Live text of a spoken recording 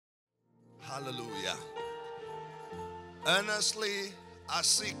Hallelujah. Earnestly I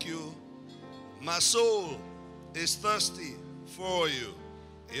seek you. My soul is thirsty for you.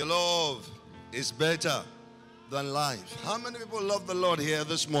 Your love is better than life. How many people love the Lord here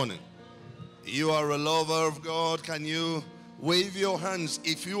this morning? You are a lover of God. Can you wave your hands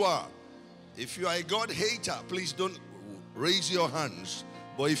if you are? If you are a God hater, please don't raise your hands.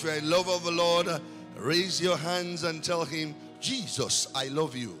 But if you are a lover of the Lord, raise your hands and tell him, Jesus, I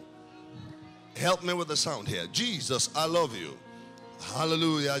love you. Help me with the sound here. Jesus, I love you.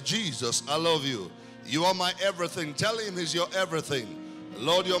 Hallelujah. Jesus, I love you. You are my everything. Tell him he's your everything.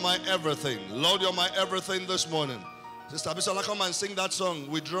 Lord, you're my everything. Lord, you're my everything this morning. Sister Abisola, come and sing that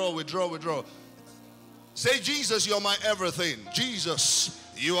song. Withdraw, withdraw, withdraw. Say, Jesus, you're my everything. Jesus,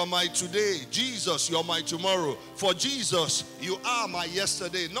 you are my today. Jesus, you're my tomorrow. For Jesus, you are my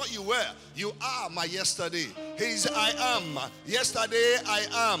yesterday. Not you were. You are my yesterday. He's I am. Yesterday I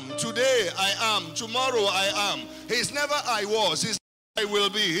am. Today I am. Tomorrow I am. He's never I was. He's I will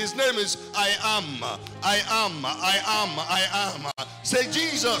be. His name is I am. I am. I am. I am. Say,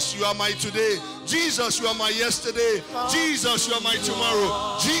 Jesus, you are my today. Jesus, you are my yesterday. Jesus, you are my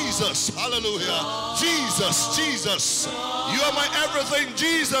tomorrow. Jesus, hallelujah. Jesus, Jesus, you are my everything.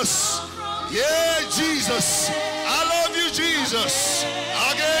 Jesus, yeah, Jesus. I love you, Jesus.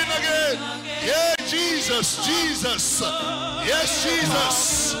 Again, again. Yeah, Jesus, Jesus. Yes,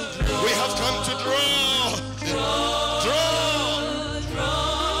 Jesus. We have come to draw. Draw.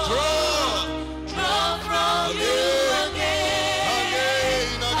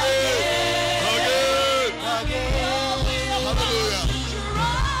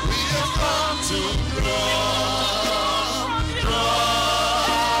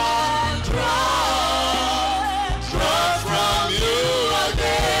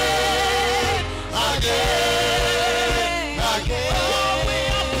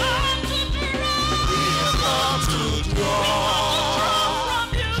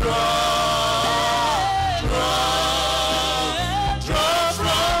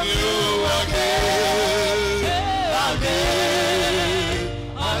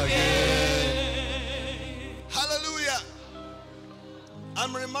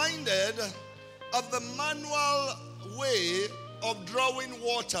 Of the manual way of drawing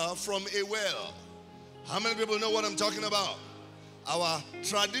water from a well. How many people know what I'm talking about? Our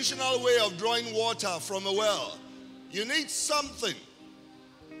traditional way of drawing water from a well. You need something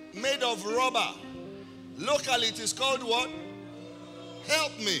made of rubber. Locally it is called what?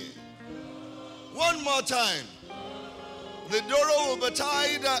 Help me. One more time. The Doro will be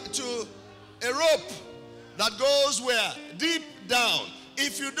tied to a rope that goes where? Deep down.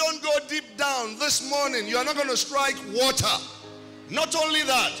 If you don't go deep down this morning, you are not going to strike water. Not only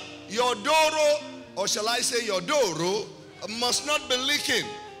that, your Doro, or shall I say your Doro, must not be leaking.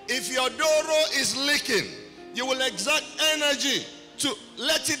 If your Doro is leaking, you will exert energy to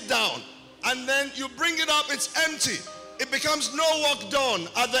let it down. And then you bring it up, it's empty. It becomes no work done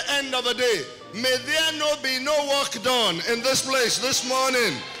at the end of the day. May there be no work done in this place this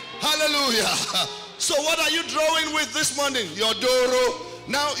morning. Hallelujah. So what are you drawing with this morning? Your Doro.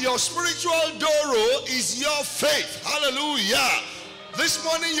 Now your spiritual Doro is your faith. Hallelujah. This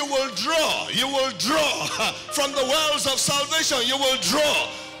morning you will draw. You will draw from the wells of salvation. You will draw.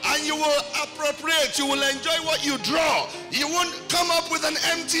 And you will appropriate. You will enjoy what you draw. You won't come up with an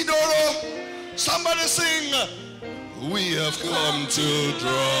empty Doro. Somebody sing. We have come to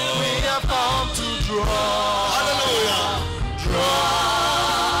draw. We have come to draw. Hallelujah. Draw.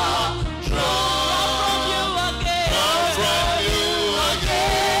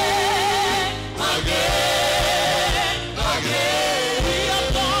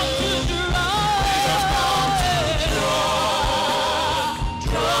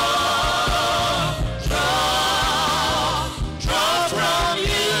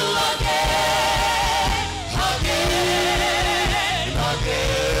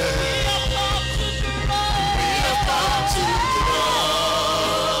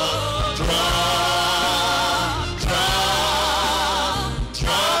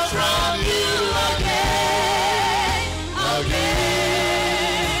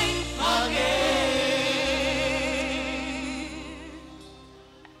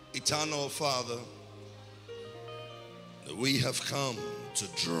 Eternal Father, we have come to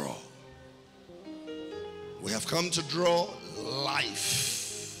draw. We have come to draw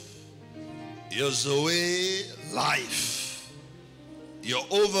life. Your Zoe life. Your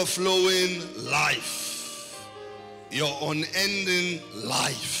overflowing life. Your unending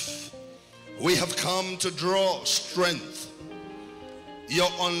life. We have come to draw strength. Your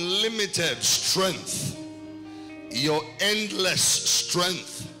unlimited strength. Your endless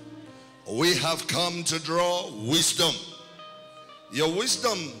strength. We have come to draw wisdom. Your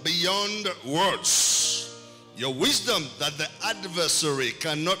wisdom beyond words. Your wisdom that the adversary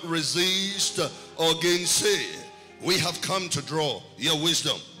cannot resist or gainsay. We have come to draw your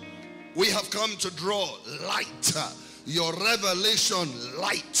wisdom. We have come to draw light. Your revelation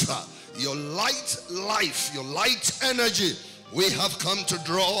light. Your light life. Your light energy. We have come to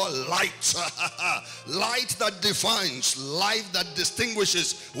draw light. Light that defines, light that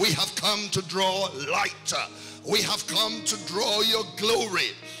distinguishes. We have come to draw light. We have come to draw your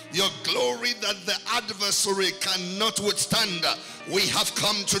glory that the adversary cannot withstand. We have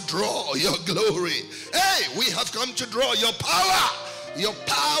come to draw your glory. Hey, we have come to draw your power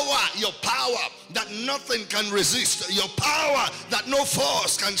that nothing can resist, your power that no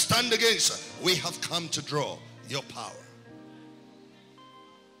force can stand against. We have come to draw your power.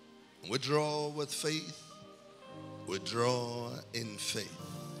 We draw with faith. We draw in faith.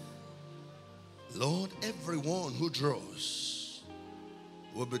 Lord, everyone who draws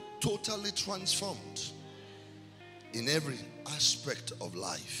will be totally transformed in every aspect of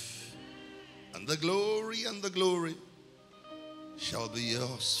life. And the glory shall be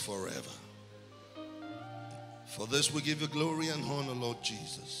yours forever. For this we give you glory and honor, Lord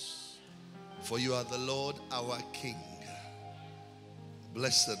Jesus. For you are the Lord our King.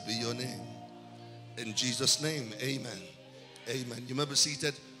 Blessed be your name. In Jesus' name, amen. Amen. You may be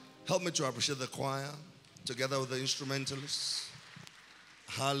seated. Help me to appreciate the choir together with the instrumentalists.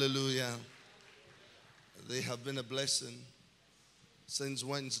 Hallelujah. They have been a blessing since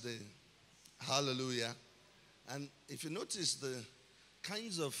Wednesday. Hallelujah. And if you notice the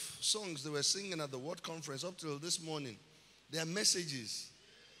kinds of songs they were singing at the word conference up till this morning, they are messages.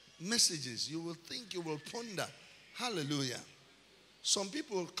 Messages. You will think, you will ponder. Hallelujah. Some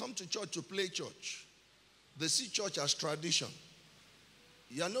people come to church to play church. They see church as tradition.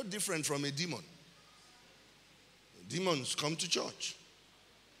 You are no different from a demon. Demons come to church.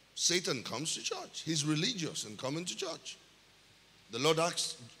 Satan comes to church. He's religious and coming to church. The Lord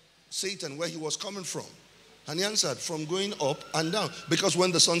asked Satan where he was coming from. And he answered, from going up and down. Because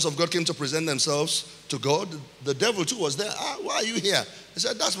when the sons of God came to present themselves to God, the devil too was there. Why are you here? He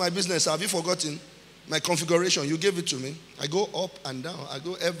said, that's my business. Have you forgotten my configuration? You gave it to me. I go up and down. I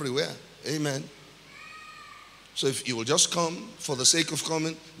go everywhere. Amen. So if you will just come for the sake of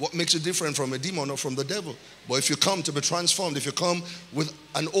coming, what makes you different from a demon or from the devil? But if you come to be transformed, if you come with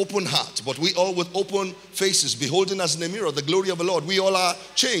an open heart, but we all with open faces, beholding as in a mirror the glory of the Lord, we all are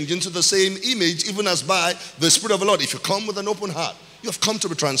changed into the same image, even as by the Spirit of the Lord. If you come with an open heart, you have come to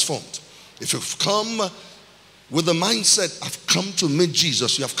be transformed. If you've come with the mindset, I've come to meet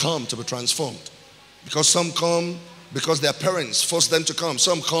Jesus, you have come to be transformed. Because some come because their parents force them to come.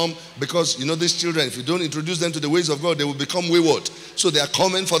 Some come because, these children, if you don't introduce them to the ways of God, they will become wayward. So they are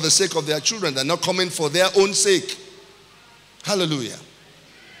coming for the sake of their children. They're not coming for their own sake. Hallelujah.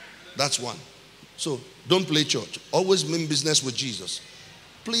 That's one. So don't play church. Always mean business with Jesus.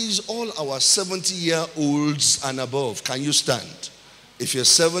 Please, all our 70-year-olds and above, can you stand? If you're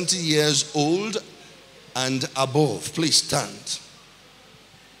 70 years old and above, please stand.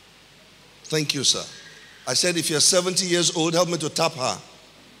 Thank you, sir. I said, if you're 70 years old, help me to tap her.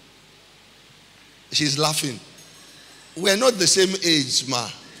 She's laughing. We're not the same age, ma.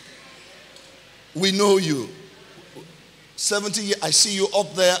 We know you. 70 years, I see you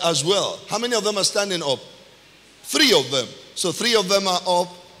up there as well. How many of them are standing up? 3 of them. So 3 of them are up,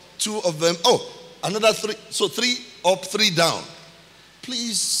 2 of them. Oh, another 3. So 3 up, 3 down.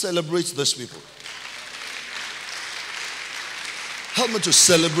 Please celebrate these people. Help me to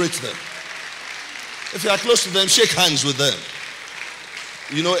celebrate them. If you are close to them, shake hands with them.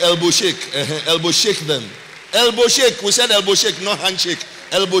 Elbow shake. Elbow shake them. Elbow shake. We said elbow shake, not handshake.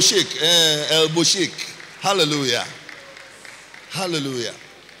 Elbow shake. Elbow shake. Hallelujah. Hallelujah.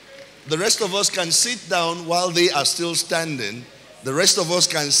 The rest of us can sit down while they are still standing. The rest of us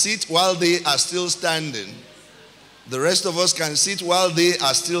can sit while they are still standing. The rest of us can sit while they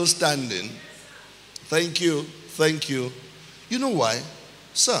are still standing. Thank you. Thank you. You know why?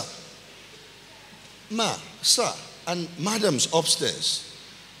 Sir. Ma, sir, and madams upstairs,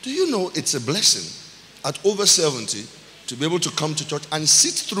 do you know it's a blessing at over 70 to be able to come to church and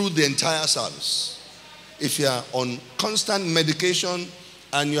sit through the entire service? If you are on constant medication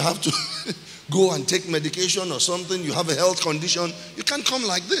and you have to go and take medication or something, you have a health condition, you can't come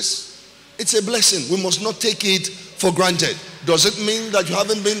like this. It's a blessing. We must not take it for granted. Does it mean that you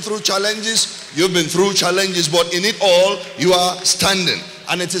haven't been through challenges? You've been through challenges, but in it all, you are standing.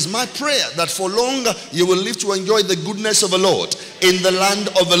 And it is my prayer that for long you will live to enjoy the goodness of the Lord in the land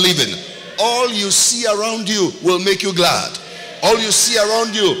of the living. All you see around you will make you glad. All you see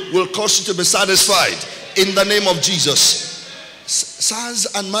around you will cause you to be satisfied in the name of Jesus. Sirs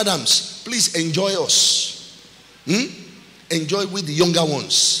and madams, please enjoy us. Enjoy with the younger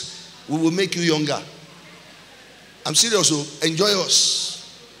ones. We will make you younger. I'm serious. So enjoy us.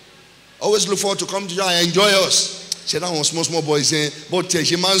 Always look forward to come to you and enjoy us. Small boys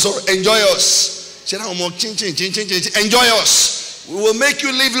enjoy us. Enjoy us. We will make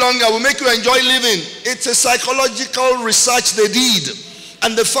you live longer. We'll make you enjoy living. It's a psychological research they did,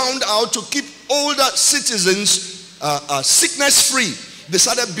 and they found out to keep older citizens sickness free. They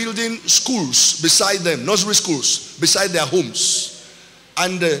started building schools beside them, nursery schools beside their homes,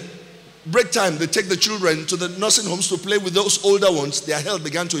 and break time they take the children to the nursing homes to play with those older ones. Their health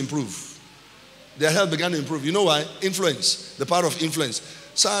began to improve. Their health began to improve. You know why? Influence, the power of influence.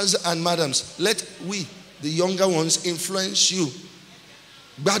 Sirs and madams, let we, the younger ones, influence you.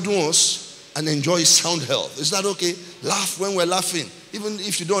 Gbadun us and enjoy sound health. Is that okay? Laugh when we're laughing, even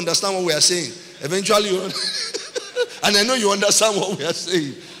if you don't understand what we are saying. Eventually, and I know you understand what we are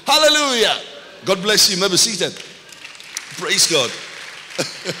saying. Hallelujah. God bless you. You may be seated. Praise God.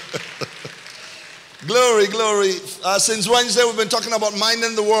 Glory, glory. Since Wednesday, we've been talking about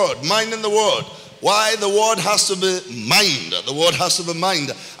minding the word. Minding the word. Why the word has to be mind. The word has to be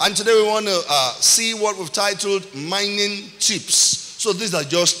mind. And today we want to see what we've titled Mining Tips. So these are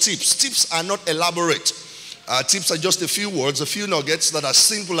just tips. Tips are not elaborate. Tips are just a few words, a few nuggets that are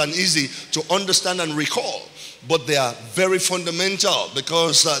simple and easy to understand and recall. But they are very fundamental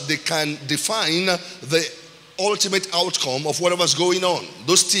because they can define the ultimate outcome of whatever's going on.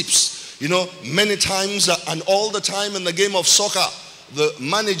 Those tips, you know, many times and all the time in the game of soccer, the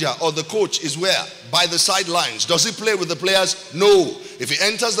manager or the coach is where? By the sidelines. Does he play with the players? No. If he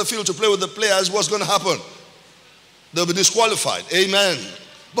enters the field to play with the players, what's going to happen? They'll be disqualified. Amen.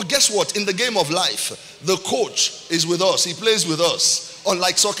 But guess what? In the game of life, the coach is with us. He plays with us.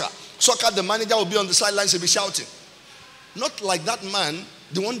 Unlike soccer. Soccer, the manager will be on the sidelines and be shouting. Not like that man,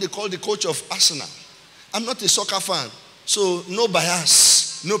 the one they call the coach of Arsenal. I'm not a soccer fan, so no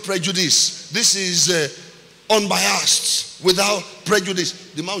bias, no prejudice. This is unbiased, without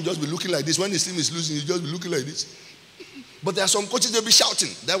prejudice. The man will just be looking like this. When his team is losing, he'll just be looking like this. But there are some coaches, they'll be shouting.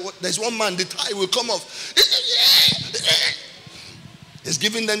 There's one man, the tie will come off. He's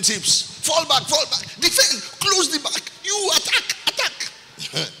giving them tips. Fall back, defend, close the back. You attack.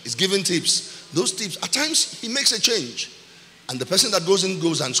 He's giving tips. Those tips, at times, he makes a change. And the person that goes in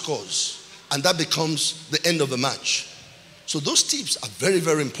goes and scores. And that becomes the end of the match. So those tips are very,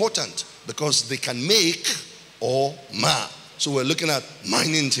 very important because they can make or mar. So we're looking at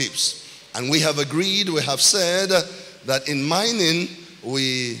mining tips. And we have agreed, we have said that in mining,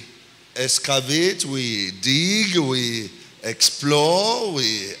 we excavate, we dig, we explore,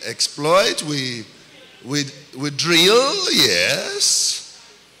 we exploit, we drill, yes.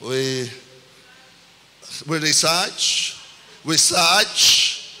 We research, we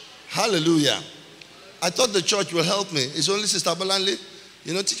search. Hallelujah. I thought the church will help me. It's only Sister Bolanle.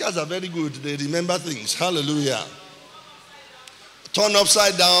 You know, teachers are very good. They remember things. Hallelujah. Turn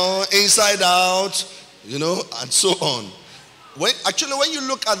upside down, inside out, you know, and so on. When you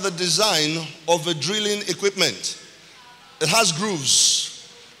look at the design of a drilling equipment, it has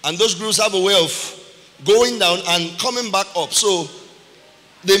grooves. And those grooves have a way of going down and coming back up. So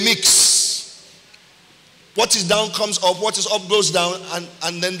they mix. What is down comes up, what is up goes down,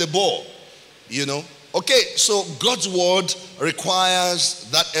 and then the bore, you know. Okay, so God's word requires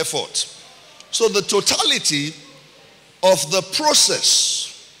that effort. So the totality of the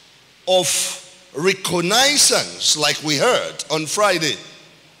process of reconnaissance, like we heard on Friday.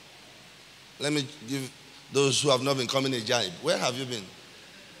 Let me give those who have not been coming a jibe. Where have you been?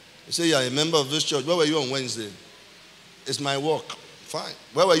 You say you're a member of this church. Where were you on Wednesday? It's my work. Fine.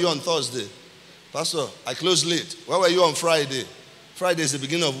 Where were you on Thursday? Pastor, I closed late. Where were you on Friday? Friday is the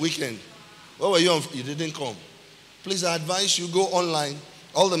beginning of weekend. Where were you on? You didn't come. Please, I advise you go online.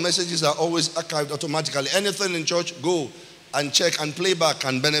 All the messages are always archived automatically. Anything in church, go and check and play back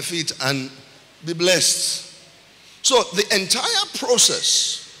and benefit and be blessed. So the entire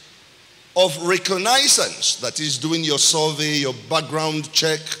process of reconnaissance, that is doing your survey, your background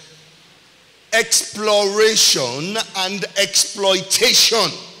check, exploration and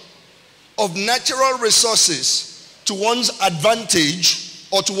exploitation of natural resources to one's advantage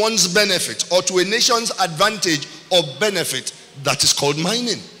or to one's benefit or to a nation's advantage or benefit, that is called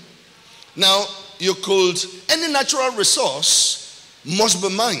mining. Now, any natural resource must be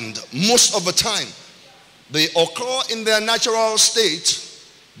mined most of the time. They occur in their natural state,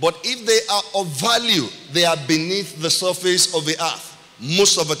 but if they are of value, they are beneath the surface of the earth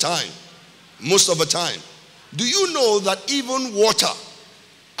most of the time. Most of the time. Do you know that even water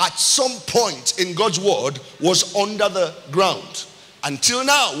at some point in God's word was under the ground? Until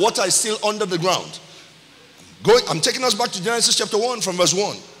now, water is still under the ground. I'm taking us back to Genesis chapter 1 from verse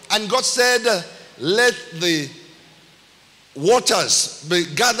 1. And God said, let the waters be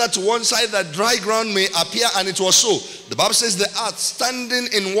gathered to one side that dry ground may appear, and it was so. The Bible says the earth standing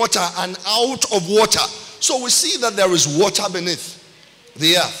in water and out of water. So we see that there is water beneath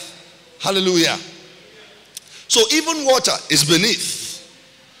the earth. Hallelujah. So even water is beneath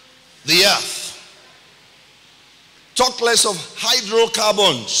the earth. Talk less of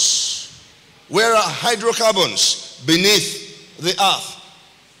hydrocarbons. Where are hydrocarbons? Beneath the earth.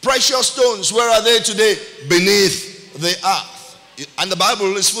 Precious stones, where are they today? Beneath the earth. And the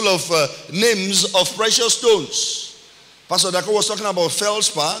Bible is full of names of precious stones. Pastor Dako was talking about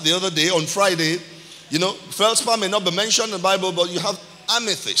feldspar the other day on Friday. You know, feldspar may not be mentioned in the Bible, but you have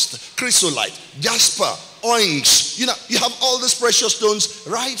amethyst, chrysolite, jasper, onyx. You know, you have all these precious stones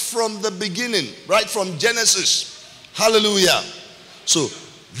right from the beginning, right from Genesis. Hallelujah. So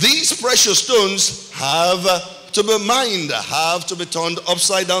these precious stones have to be mined, have to be turned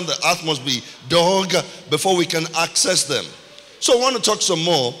upside down. The earth must be dug before we can access them. So I want to talk some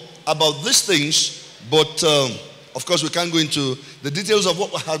more about these things, but of course we can't go into the details of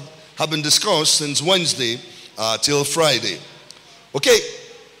what have been discussed since Wednesday till Friday. Okay,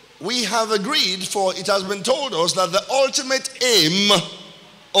 we have agreed, for it has been told us that the ultimate aim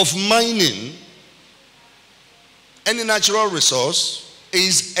of mining any natural resource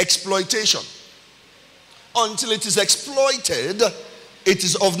is exploitation. Until it is exploited, it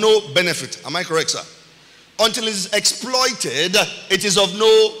is of no benefit. Am I correct, sir? Until it is exploited, it is of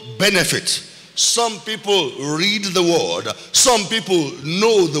no benefit. Some people read the word, some people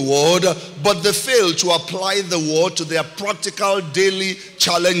know the word, but they fail to apply the word to their practical daily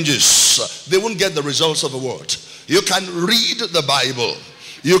challenges. They won't get the results of the word. You can read the Bible,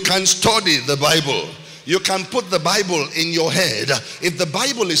 you can study the Bible, you can put the Bible in your head. If the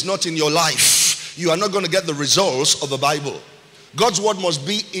Bible is not in your life, you are not going to get the results of the Bible. God's word must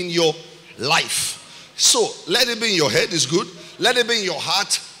be in your life. So let it be in your head, is good. Let it be in your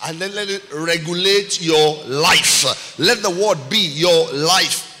heart, and then let it regulate your life. Let the word be your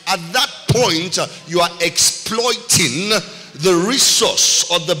life. At that point, you are exploiting the resource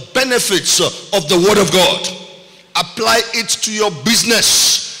or the benefits of the word of God. Apply it to your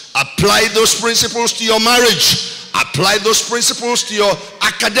business. Apply those principles to your marriage. Apply those principles to your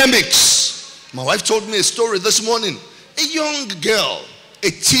academics. My wife told me a story this morning. A young girl,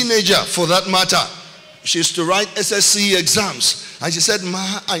 a teenager for that matter, she used to write SSC exams. And she said,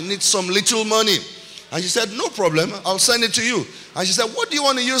 Ma, I need some little money. And she said, no problem, I'll send it to you. And she said, what do you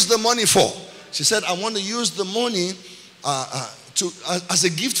want to use the money for? She said, I want to use the money as a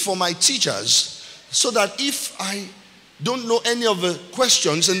gift for my teachers, so that if I don't know any of the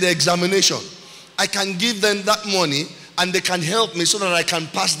questions in the examination, I can give them that money and they can help me so that I can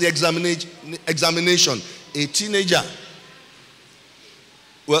pass the examination. A teenager.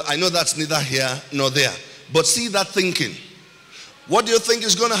 Well, I know that's neither here nor there. But see that thinking. What do you think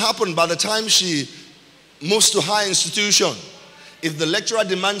is going to happen by the time she moves to higher institution? If the lecturer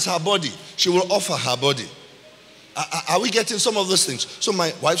demands her body, she will offer her body. Are we getting some of those things? So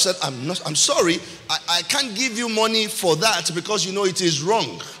my wife said, I'm sorry, I can't give you money for that because you know it is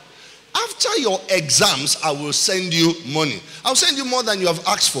wrong. After your exams, I will send you money. I'll send you more than you have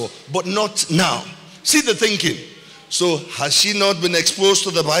asked for, but not now. See the thinking. So has she not been exposed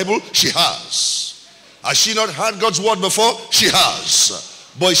to the Bible? She has. Has she not heard God's word before? She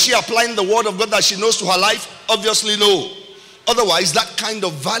has. But is she applying the word of God that she knows to her life? Obviously no. Otherwise, that kind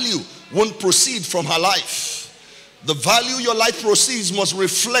of value won't proceed from her life. The value your life proceeds must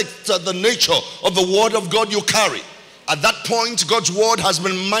reflect the nature of the word of God you carry. At that point, God's word has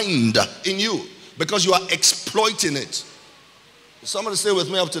been mined in you because you are exploiting it. Somebody stay with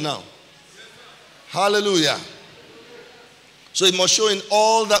me up to now. Hallelujah. So it must show in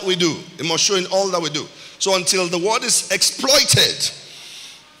all that we do. It must show in all that we do. So until the word is exploited,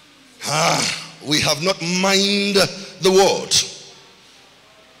 we have not mined the word.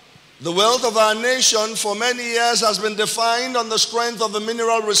 The wealth of our nation for many years has been defined on the strength of the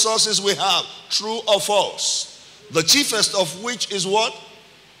mineral resources we have. True or false? The chiefest of which is what?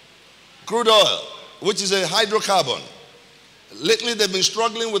 Crude oil, which is a hydrocarbon. Lately they've been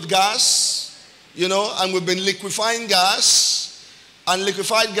struggling with gas, and we've been liquefying gas. And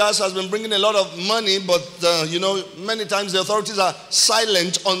liquefied gas has been bringing a lot of money, but many times the authorities are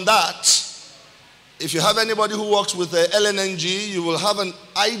silent on that. If you have anybody who works with the LNG, you will have an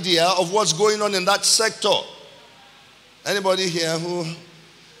idea of what's going on in that sector. Anybody here who,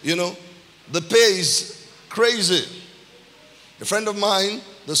 the pay is Crazy. A friend of mine,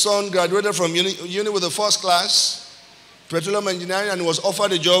 the son graduated from uni with a first class, petroleum engineering, and was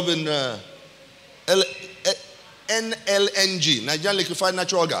offered a job in NLNG, Nigerian Liquefied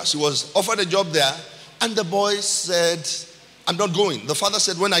Natural Gas. He was offered a job there, and the boy said, I'm not going. The father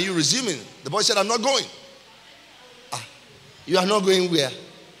said, when are you resuming? The boy said, I'm not going. You are not going where?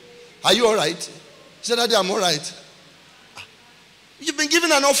 Are you all right? He said, Daddy, I'm all right. You've been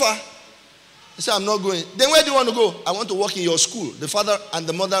given an offer. He said, I'm not going. Then where do you want to go? I want to work in your school. The father and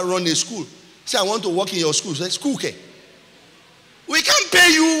the mother run a school. He said, I want to work in your school. He said, school, okay. We can't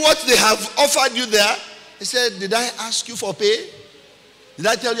pay you what they have offered you there. He said, did I ask you for pay? Did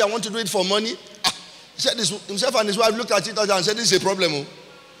I tell you I want to do it for money? He said, himself and his wife looked at it and said, this is a problem. Oh.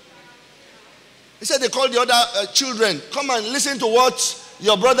 He said, they called the other children. Come and listen to what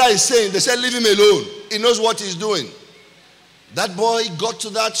your brother is saying. They said, leave him alone. He knows what he's doing. That boy got to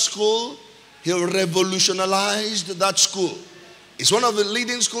that school. He revolutionized that school. It's one of the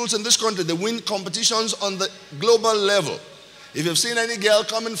leading schools in this country. They win competitions on the global level. If you've seen any girl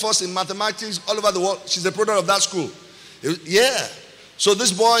coming first in mathematics all over the world, she's a product of that school. Yeah. So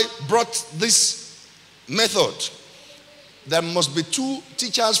this boy brought this method. There must be 2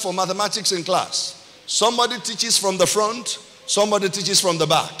 teachers for mathematics in class. Somebody teaches from the front, somebody teaches from the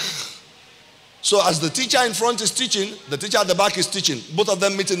back. So as the teacher in front is teaching, the teacher at the back is teaching. Both of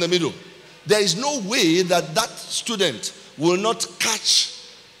them meet in the middle. There is no way that that student will not catch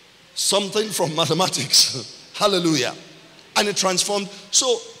something from mathematics. Hallelujah. And it transformed.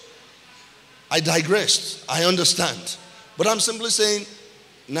 So I digressed. I understand. But I'm simply saying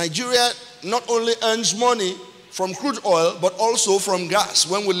Nigeria not only earns money from crude oil, but also from gas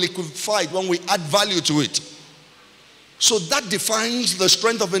when we liquefy it, when we add value to it. So that defines the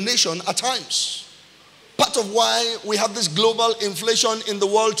strength of a nation at times. Part of why we have this global inflation in the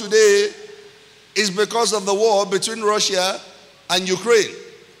world today is because of the war between Russia and Ukraine.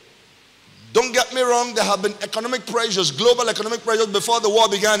 Don't get me wrong, there have been economic pressures, global economic pressures before the war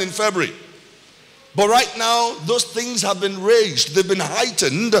began in February. But right now, those things have been raised. They've been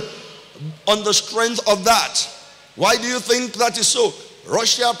heightened on the strength of that. Why do you think that is so?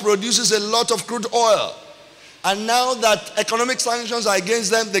 Russia produces a lot of crude oil. And now that economic sanctions are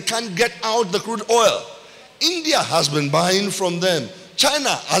against them, they can't get out the crude oil. India has been buying from them. China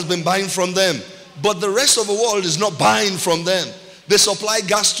has been buying from them. But the rest of the world is not buying from them. They supply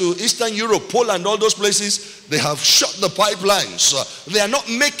gas to Eastern Europe, Poland, all those places. They have shut the pipelines. They are not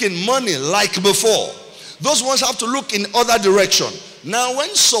making money like before. Those ones have to look in other direction. Now,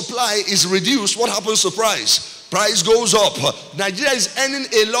 when supply is reduced, what happens to price? Price goes up. Nigeria is earning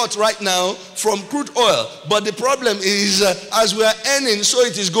a lot right now from crude oil. But the problem is, as we are earning, so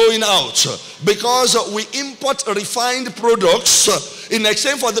it is going out. Because we import refined products in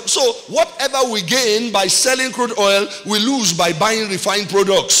exchange for them. So whatever we gain by selling crude oil, we lose by buying refined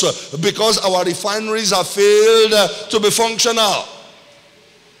products. Because our refineries have failed to be functional.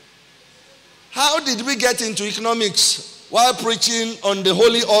 How did we get into economics while preaching on the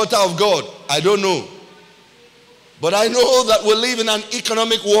holy altar of God? I don't know. But I know that we live in an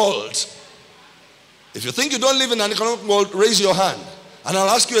economic world. If you think you don't live in an economic world, raise your hand. And I'll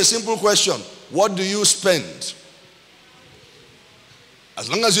ask you a simple question. What do you spend? As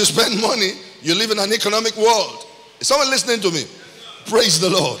long as you spend money, you live in an economic world. Is someone listening to me? Praise the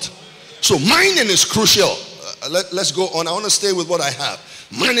Lord. So mining is crucial. Let's go on. I want to stay with what I have.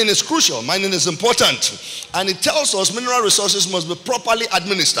 Mining is crucial. Mining is important. And it tells us mineral resources must be properly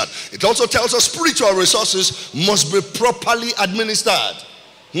administered. It also tells us spiritual resources must be properly administered.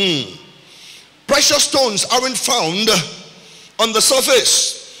 Precious stones aren't found on the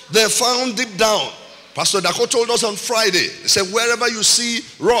surface. They're found deep down. Pastor Dako told us on Friday. He said, wherever you see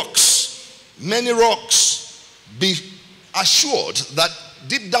rocks, many rocks, be assured that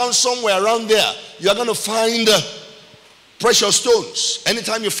deep down somewhere around there, you're going to find precious stones.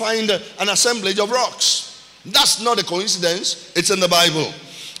 Anytime you find an assemblage of rocks. That's not a coincidence. It's in the Bible.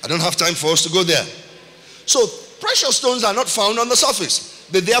 I don't have time for us to go there. So precious stones are not found on the surface.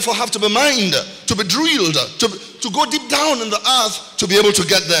 They therefore have to be mined, to be drilled, to go deep down in the earth to be able to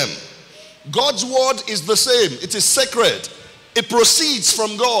get them. God's word is the same. It is sacred. It proceeds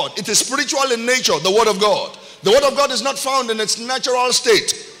from God. It is spiritual in nature, the word of God. The word of God is not found in its natural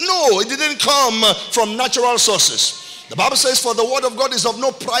state. No, it didn't come from natural sources. The Bible says, for the word of God is of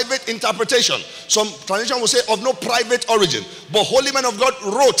no private interpretation. Some translation will say of no private origin. But holy men of God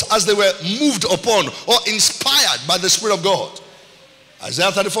wrote as they were moved upon or inspired by the Spirit of God.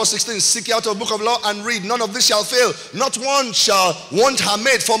 Isaiah 34:16, seek out a book of law and read. None of this shall fail. Not one shall want her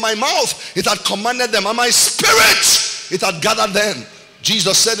made. For my mouth, it had commanded them. And my spirit, it had gathered them.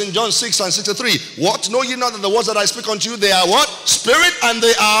 Jesus said in John 6:63, what? Know ye not that the words that I speak unto you, they are what? Spirit, and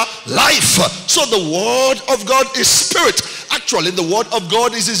they are life. So the word of God is spirit. Actually, the word of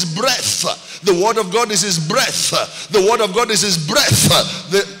God is his breath. The word of God is his breath. The word of God is his breath.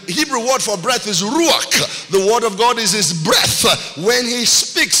 The Hebrew word for breath is ruach. The word of God is his breath. When he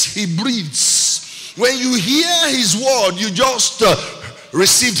speaks, he breathes. When you hear his word, you just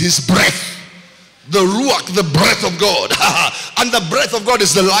received his breath. The ruach, the breath of God. And the breath of God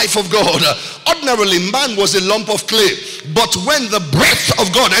is the life of God. Ordinarily, man was a lump of clay. But when the breath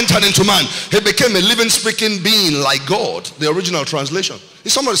of God entered into man, he became a living, speaking being like God. The original translation.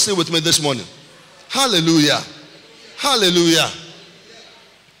 Is somebody still with me this morning? Hallelujah. Hallelujah.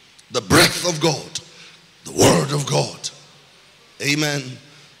 The breath of God. The word of God. Amen.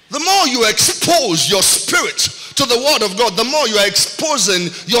 The more you expose your spirit to the word of God, the more you are exposing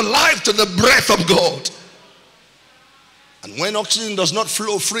your life to the breath of God. And when oxygen does not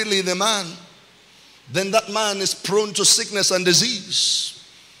flow freely in a man, then that man is prone to sickness and disease.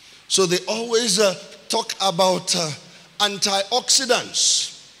 So they always talk about antioxidants,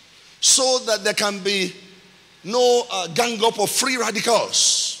 so that there can be no gang up of free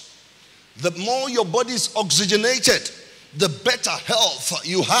radicals. The more your body is oxygenated, the better health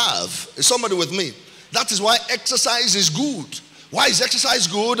you have. Is somebody with me? That is why exercise is good. Why is exercise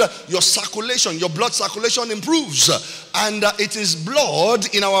good? Your circulation, your blood circulation improves. And it is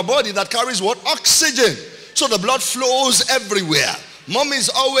blood in our body that carries what? Oxygen. So the blood flows everywhere. Mom is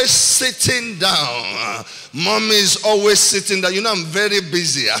always sitting down. Mom is always sitting down. You know, I'm very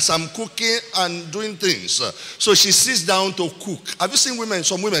busy as I'm cooking and doing things. So she sits down to cook. Have you seen women,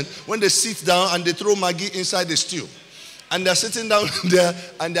 some women, when they sit down and they throw Maggi inside the stew? And they're sitting down there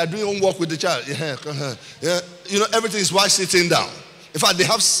and they're doing homework with the child. Yeah. You know, everything is while sitting down. In fact, they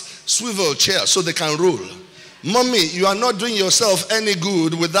have swivel chairs so they can roll. Mommy, you are not doing yourself any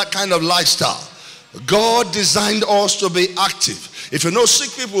good with that kind of lifestyle. God designed us to be active. If you know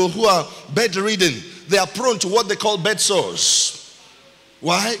sick people who are bedridden, they are prone to what they call bed sores.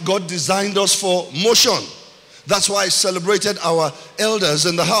 Why? God designed us for motion. That's why I celebrated our elders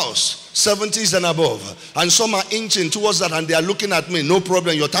in the house, 70s and above. And some are inching towards that and they are looking at me. No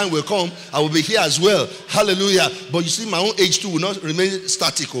problem, your time will come. I will be here as well. Hallelujah. But you see, my own age too will not remain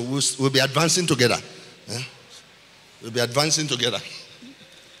static. We'll be advancing together. Yeah? We'll be advancing together.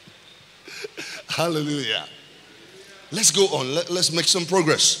 Hallelujah. Let's go on. Let's make some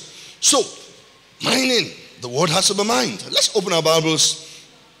progress. So, mining. The word has to be mined. Let's open our Bibles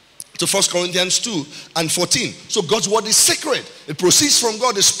to 1 Corinthians 2 and 14. So God's word is sacred. It proceeds from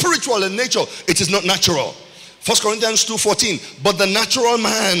God. It's spiritual in nature. It is not natural. 1 Corinthians 2:14. But the natural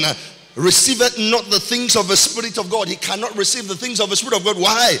man receiveth not the things of the Spirit of God. He cannot receive the things of the Spirit of God.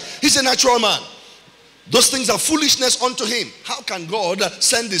 Why? He's a natural man. Those things are foolishness unto him. How can God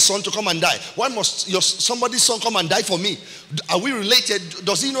send his son to come and die? Why must somebody's son come and die for me? Are we related?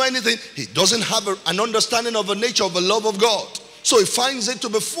 Does he know anything? He doesn't have an understanding of the nature of the love of God. So he finds it to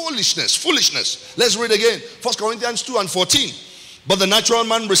be foolishness. Foolishness. Let's read again. 1 Corinthians 2 and 14. But the natural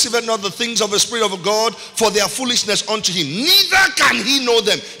man receiveth not the things of the Spirit of God, for they are foolishness unto him. Neither can he know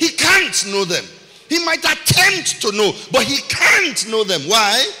them. He can't know them. He might attempt to know, but he can't know them.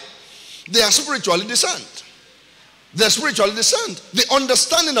 Why? They are spiritually discerned. They're spiritually discerned. The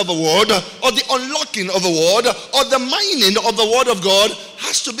understanding of the word, or the unlocking of the word, or the mining of the word of God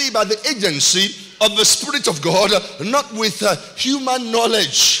has to be by the agency of the Spirit of God, not with human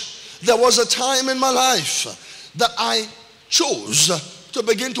knowledge. There was a time in my life that I chose to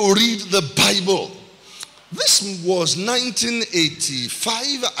begin to read the Bible. This was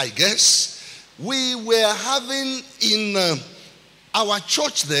 1985, I guess. We were having in our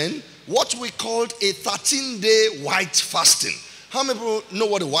church then what we called a 13-day white fasting. How many people know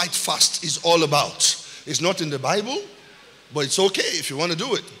what a white fast is all about? It's not in the Bible, but it's okay if you want to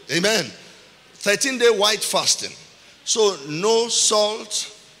do it. Amen. 13-day white fasting. So no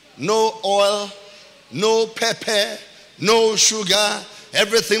salt, no oil, no pepper, no sugar.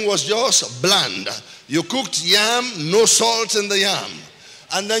 Everything was just bland. You cooked yam, no salt in the yam.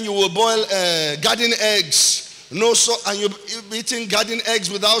 And then you will boil garden eggs. No salt, and you're eating garden eggs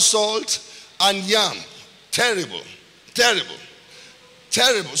without salt and yam. Terrible, terrible,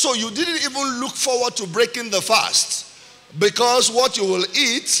 terrible. So you didn't even look forward to breaking the fast because what you will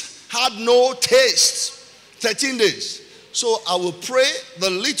eat had no taste. 13 days. So I will pray the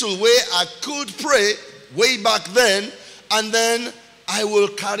little way I could pray way back then, and then I will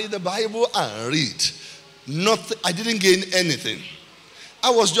carry the Bible and read. Nothing. I didn't gain anything. I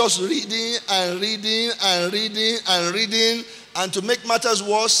was just reading and reading and reading and reading. And to make matters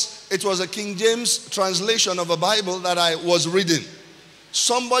worse, it was a King James translation of a Bible that I was reading.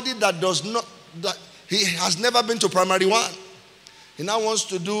 Somebody that does not, that he has never been to primary one. He now wants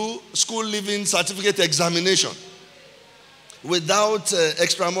to do school leaving certificate examination without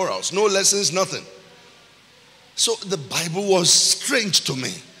extramurals, no lessons, nothing. So the Bible was strange to me.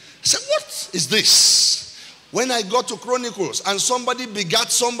 I said, what is this? When I got to Chronicles and somebody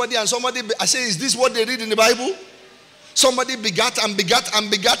begat somebody and I say, is this what they read in the Bible? Somebody begat and begat and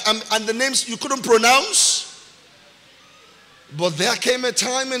begat and the names you couldn't pronounce. But there came a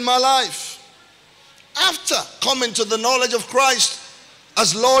time in my life, after coming to the knowledge of Christ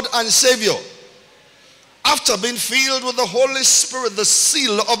as Lord and Savior, after being filled with the Holy Spirit, the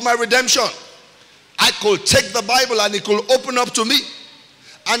seal of my redemption, I could take the Bible and it could open up to me.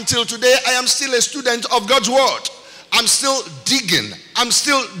 Until today, I am still a student of God's word. I'm still digging. I'm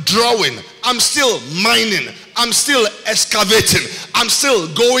still drawing. I'm still mining. I'm still excavating. I'm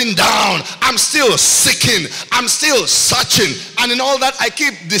still going down. I'm still seeking. I'm still searching. And in all that, I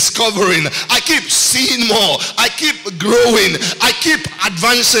keep discovering. I keep seeing more. I keep growing. I keep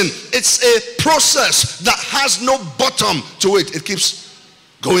advancing. It's a process that has no bottom to it. It keeps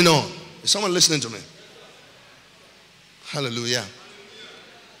going on. Is someone listening to me? Hallelujah.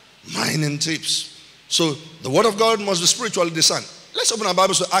 Mining tips. So the word of God must be spiritually discerned. Let's open our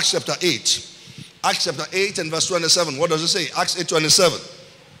Bibles to Acts chapter 8. Acts chapter 8 and verse 27. What does it say? Acts 8:27.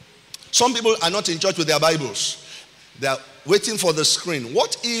 Some people are not in church with their Bibles. They are waiting for the screen.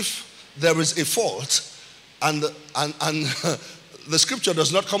 What if there is a fault and the scripture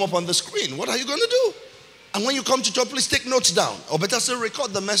does not come up on the screen? What are you going to do? And when you come to church, please take notes down. Or better still,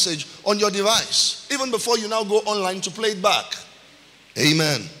 record the message on your device, even before you now go online to play it back.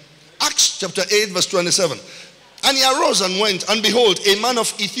 Amen. Acts chapter 8 verse 27. And he arose and went, and behold, a man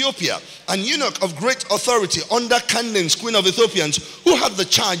of Ethiopia, an eunuch of great authority under Candace, queen of Ethiopians, who had the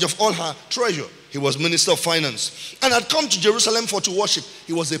charge of all her treasure. He was minister of finance and had come to Jerusalem for to worship.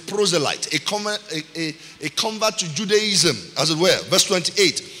 He was a proselyte, a convert to Judaism, as it were. Verse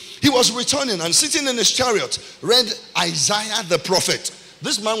 28. He was returning and sitting in his chariot, read Isaiah the prophet.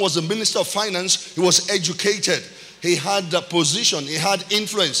 This man was a minister of finance. He was educated. He had a position. He had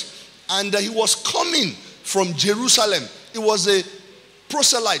influence. And he was coming from Jerusalem. He was a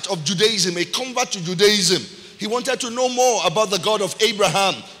proselyte of Judaism, a convert to Judaism. He wanted to know more about the God of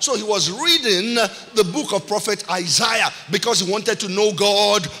Abraham. So he was reading the book of prophet Isaiah because he wanted to know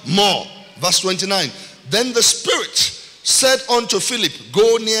God more. Verse 29. Then the Spirit said unto Philip,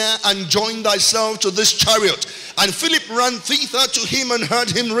 go near and join thyself to this chariot. And Philip ran thither to him and heard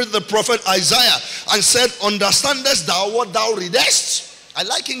him read the prophet Isaiah and said, understandest thou what thou readest? I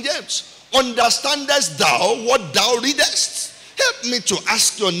like King James. Understandest thou what thou readest? Help me to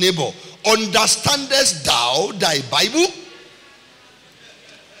ask your neighbor, understandest thou thy Bible?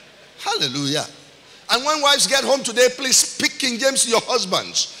 Hallelujah. And when wives get home today, please speak King James to your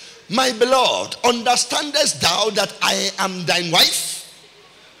husbands. My beloved, understandest thou that I am thine wife?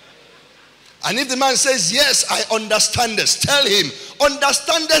 And if the man says, yes, I understandest, tell him,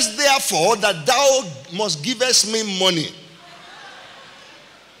 understandest therefore that thou must givest me money.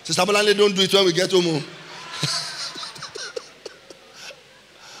 Sister Bolande, don't do it when we get home.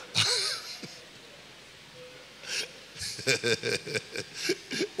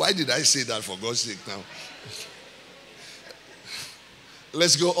 Why did I say that, for God's sake, now?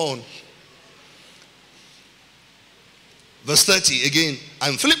 Let's go on. Verse 30 again.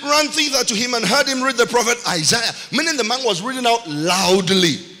 And Philip ran thither to him and heard him read the prophet Isaiah. Meaning the man was reading out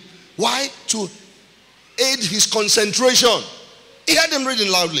loudly. Why? To aid his concentration. He heard him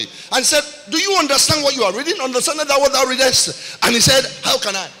reading loudly and said, do you understand what you are reading? Understand that what thou readest? And he said, how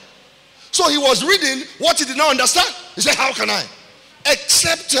can I? So he was reading what he did not understand. He said, how can I?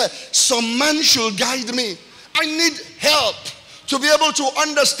 Except some man should guide me. I need help to be able to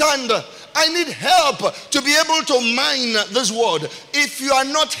understand. I need help to be able to mine this word. If you are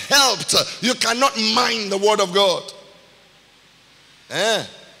not helped, you cannot mine the word of God.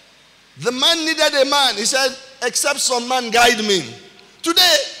 The man needed a man. He said, except some man guide me.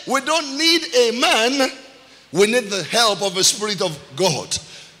 Today, we don't need a man. We need the help of the Spirit of God.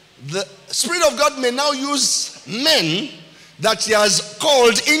 The Spirit of God may now use men that he has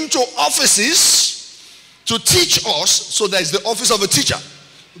called into offices to teach us. So there is the office of a teacher.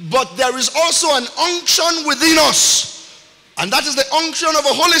 But there is also an unction within us. And that is the unction of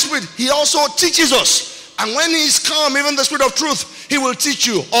the Holy Spirit. He also teaches us. And when he's come, even the Spirit of truth, he will teach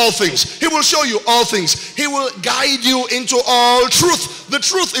you all things. He will show you all things. He will guide you into all truth. The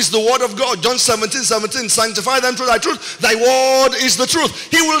truth is the word of God. John 17:17, sanctify them through thy truth. Thy word is the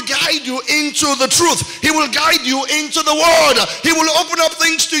truth. He will guide you into the truth. He will guide you into the word. He will open up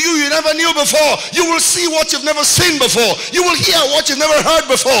things to you never knew before. You will see what you've never seen before. You will hear what you've never heard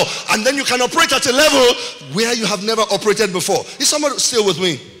before. And then you can operate at a level where you have never operated before. Is somebody still with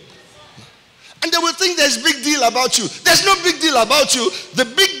me? And they will think there's a big deal about you. There's no big deal about you. The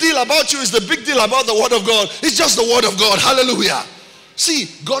big deal about you is the big deal about the word of God. It's just the word of God. Hallelujah. See,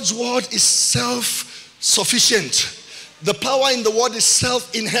 God's word is self-sufficient. The power in the word is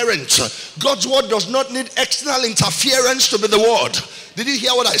self-inherent. God's word does not need external interference to be the word. Did you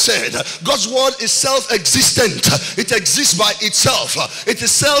hear what I said? God's word is self-existent. It exists by itself. It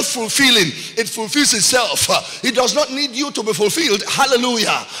is self-fulfilling. It fulfills itself. It does not need you to be fulfilled.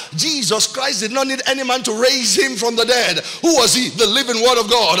 Hallelujah. Jesus Christ did not need any man to raise him from the dead. Who was he? The living word of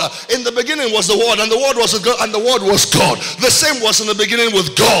God. In the beginning was the word, and the word was God, and the word was God. The same was in the beginning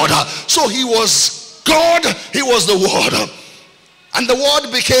with God. So he was God, he was the word. And the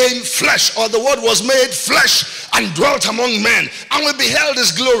word became flesh, or the word was made flesh and dwelt among men. And we beheld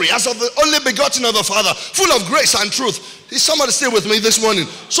his glory as of the only begotten of the Father, full of grace and truth. Is somebody still with me this morning?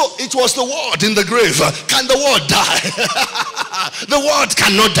 So it was the word in the grave. Can the word die? The word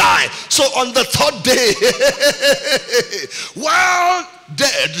cannot die. So on the third day, while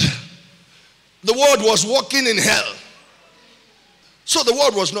dead, the word was walking in hell. So the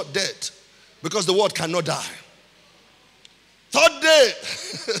word was not dead, because the word cannot die. Third day,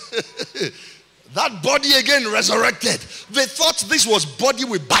 that body again resurrected. They thought this was body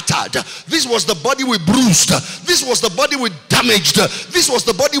we battered. This was the body we bruised. This was the body we damaged. This was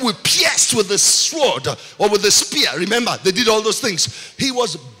the body we pierced with the sword or with the spear. Remember, they did all those things. He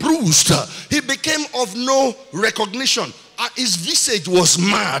was bruised. He became of no recognition. His visage was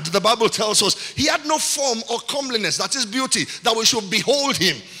mad. The Bible tells us he had no form or comeliness, that is beauty, that we should behold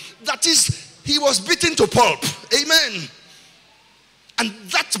him. That is, he was beaten to pulp. Amen. And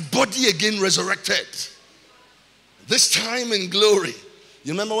that body again resurrected. This time in glory.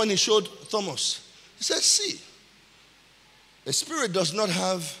 You remember when he showed Thomas? He said, see, a spirit does not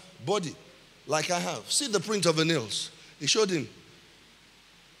have body like I have. See the print of the nails. He showed him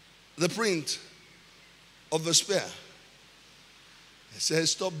the print of the spear. He said,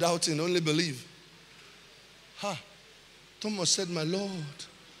 stop doubting, only believe. Thomas said, my Lord,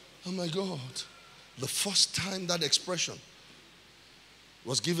 oh my God. The first time that expression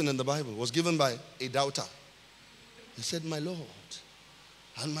was given in the Bible, was given by a doubter. He said, my Lord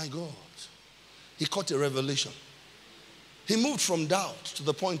and my God. He caught a revelation. He moved from doubt to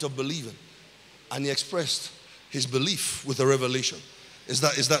the point of believing, and he expressed his belief with a revelation. Is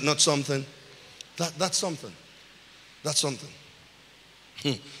that not something? That's something. That's something.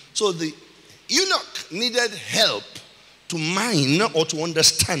 So the eunuch needed help to mine or to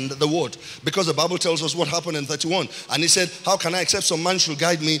understand the word, because the Bible tells us what happened in 31. And he said, how can I accept some man should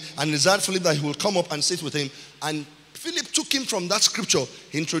guide me? And desired Philip that he will come up and sit with him. And Philip took him from that scripture.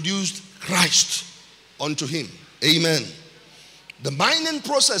 He introduced Christ unto him. Amen. The mining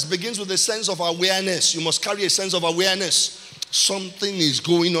process begins with a sense of awareness. You must carry a sense of awareness. Something is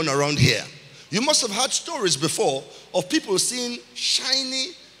going on around here. You must have heard stories before of people seeing shiny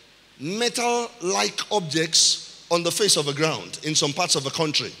metal-like objects on the face of the ground in some parts of the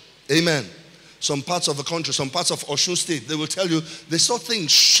country. Amen. Some parts of the country, some parts of Osun State, they will tell you they saw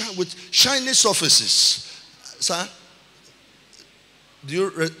things with shiny surfaces. Sir,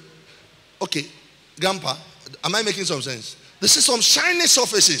 okay, Grandpa, am I making some sense? This is some shiny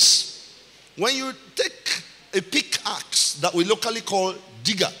surfaces. When you take a pickaxe that we locally call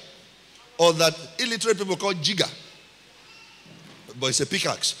digger, or that illiterate people call jigger, but it's a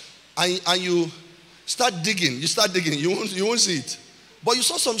pickaxe, and you start digging, you won't see it. But you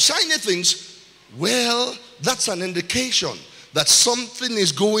saw some shiny things. Well, that's an indication that something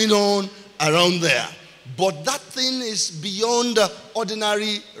is going on around there. But that thing is beyond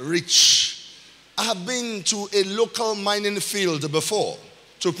ordinary reach. I have been to a local mining field before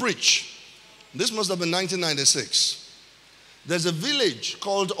to preach. This must have been 1996. There's a village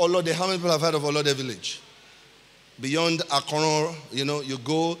called Olode. How many people have heard of Olode village? Beyond Akono, you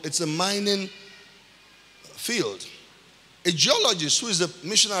go, it's a mining field. A geologist who is a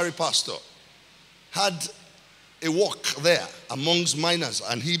missionary pastor had a walk there amongst miners,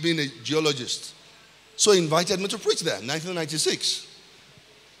 and he being a geologist. So he invited me to preach there in 1996.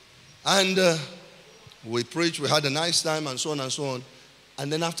 And we preached, we had a nice time, and so on and so on.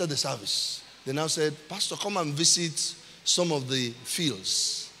 And then after the service, they now said, Pastor, come and visit some of the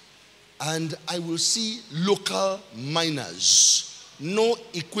fields. and I will see local miners, no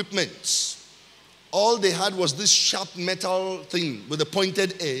equipment. All they had was this sharp metal thing with a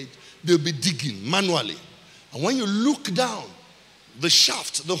pointed edge. They'll be digging manually. And when you look down, the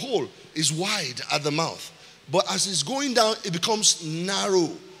shaft, the hole, is wide at the mouth. But as it's going down, it becomes narrow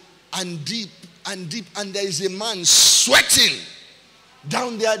and deep and deep. And there is a man sweating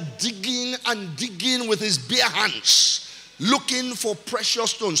down there, digging and digging with his bare hands, looking for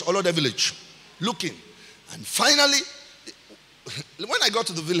precious stones all over the village. Looking. And finally, when I got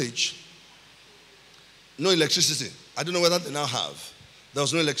to the village, no electricity. I don't know whether they now have. There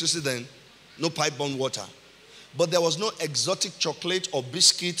was no electricity then, no pipe-borne water. But there was no exotic chocolate or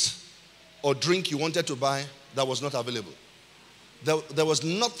biscuit or drink you wanted to buy that was not available. There was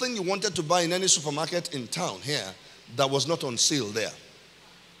nothing you wanted to buy in any supermarket in town here that was not on sale there.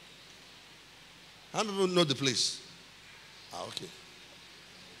 How many people know the place? Okay.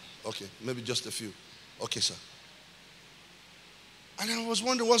 Okay, maybe just a few. Okay, sir. And I was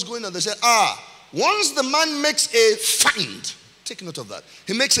wondering what's going on. They said, once the man makes a find, take note of that.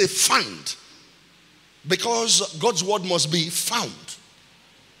 He makes a find because God's word must be found.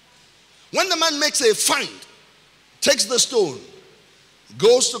 When the man makes a find, takes the stone,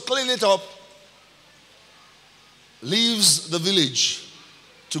 goes to clean it up, leaves the village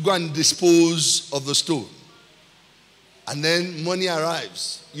to go and dispose of the stone. And then money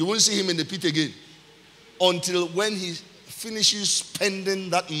arrives. You won't see him in the pit again until when he finishes spending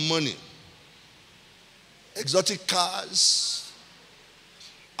that money. Exotic cars,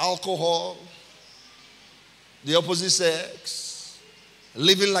 alcohol, the opposite sex,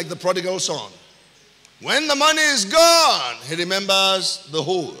 living like the prodigal son. When the money is gone, he remembers the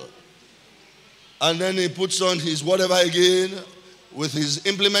whole. And then he puts on his whatever again with his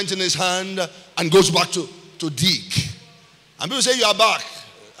implement in his hand and goes back to dig. And people say, you are back.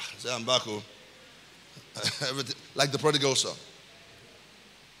 I say, I'm back. Oh. Everything, like the prodigal son.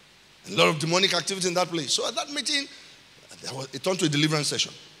 A lot of demonic activity in that place. So at that meeting, it turned to a deliverance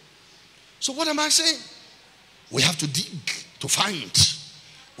session. So what am I saying? We have to dig to find.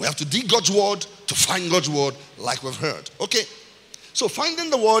 We have to dig God's word to find God's word like we've heard. Okay. So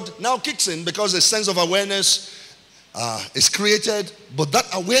finding the word now kicks in because a sense of awareness is created. But that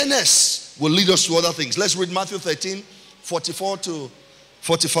awareness will lead us to other things. Let's read Matthew 13, 44 to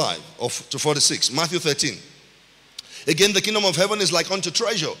 45 or to 46. Matthew 13. Again, the kingdom of heaven is like unto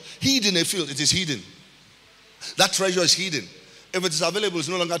treasure, hid in a field. It is hidden. That treasure is hidden. If it is available, it's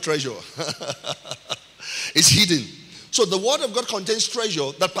no longer treasure. It's hidden. So the word of God contains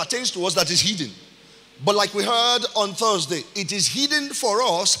treasure that pertains to us that is hidden. But like we heard on Thursday, it is hidden for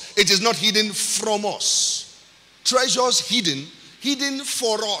us. It is not hidden from us. Treasures hidden. Hidden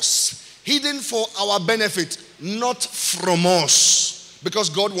for us. Hidden for our benefit. Not from us.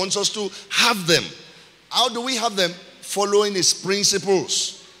 Because God wants us to have them. How do we have them? Following his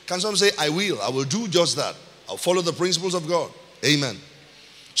principles. Can someone say, I will do just that. I'll follow the principles of God. Amen.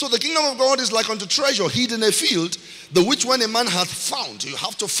 So the kingdom of God is like unto treasure hid in a field, the which when a man hath found, you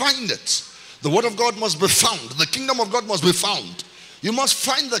have to find it. The word of God must be found. The kingdom of God must be found. You must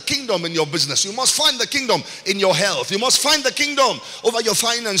find the kingdom in your business. You must find the kingdom in your health. You must find the kingdom over your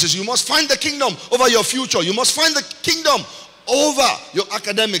finances. You must find the kingdom over your future. You must find the kingdom over your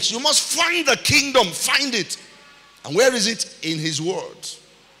academics. You must find the kingdom. Find it. And where is it? In his word.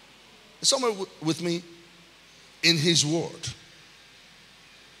 Is someone with me? In his word.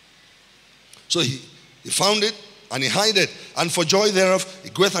 So he found it and he hid it. And for joy thereof, he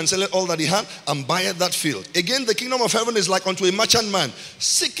goeth and selleth all that he had and buyeth that field. Again, the kingdom of heaven is like unto a merchant man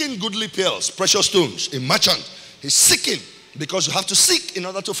seeking goodly pearls, precious stones. A merchant. He's seeking because you have to seek in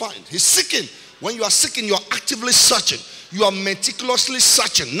order to find. He's seeking. When you are seeking, you are actively searching. You are meticulously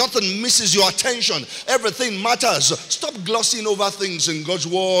searching. Nothing misses your attention. Everything matters. Stop glossing over things in God's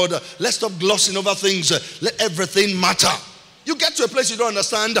word. Let's stop glossing over things. Let everything matter. You get to a place you don't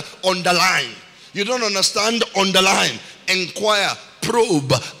understand, underline. You don't understand, underline. Inquire,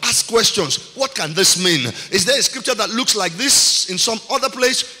 probe, ask questions. What can this mean? Is there a scripture that looks like this in some other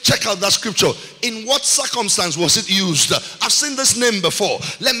place? Check out that scripture. In what circumstance was it used? I've seen this name before.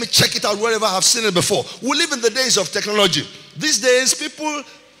 Let me check it out wherever I've seen it before. We live in the days of technology. These days, people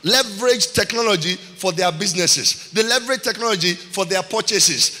leverage technology for their businesses. They leverage technology for their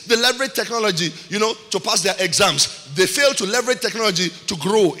purchases. They leverage technology, to pass their exams. They fail to leverage technology to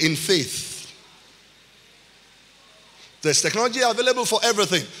grow in faith. There's technology available for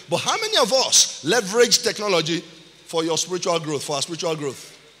everything. But how many of us leverage technology for your spiritual growth, for our spiritual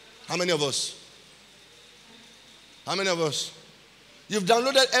growth? How many of us? How many of us? You've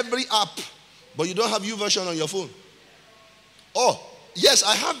downloaded every app, but you don't have YouVersion on your phone. Oh, yes,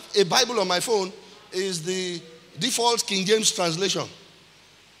 I have a Bible on my phone. Is the default King James translation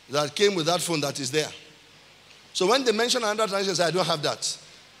that came with that phone that is there. So when they mention another translation, I say, I don't have that.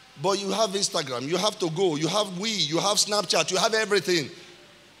 But you have Instagram, you have Togo, you have you have Snapchat, you have everything.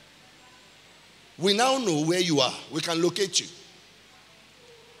 We now know where you are. We can locate you.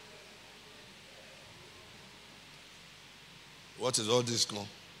 What is all this now?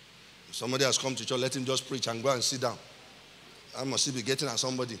 If somebody has come to church, let him just preach and go and sit down. I must be getting at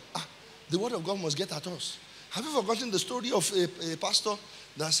somebody. The word of God must get at us. Have you forgotten the story of a pastor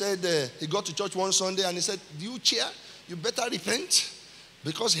that said he got to church one Sunday and he said, do you cheer? You better repent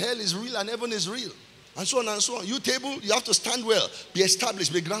because hell is real and heaven is real. And so on and so on. You table, you have to stand well, be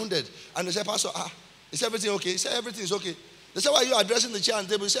established, be grounded. And they said, Pastor, is everything okay? He said, everything is okay. They said, why are you addressing the chair and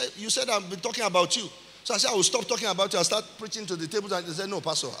table? He said, you said I've been talking about you. So I said, I will stop talking about you and start preaching to the tables. And they said, no,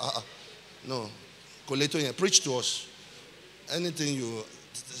 Pastor, no. Preach to us. Anything you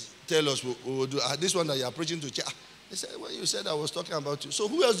tell us, we will do. This one that you are preaching to chair. He said, well, you said I was talking about you. So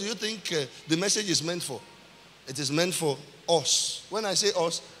who else do you think the message is meant for? It is meant for us. When I say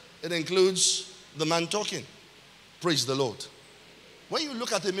us, it includes the man talking. Praise the Lord. When you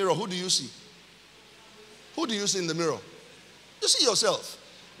look at the mirror, who do you see? Who do you see in the mirror? You see yourself.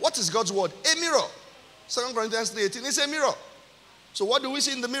 What is God's word? A mirror. 2 Corinthians 3:18 is a mirror. So what do we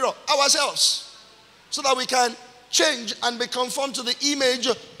see in the mirror? Ourselves. So that we can change and be conformed to the image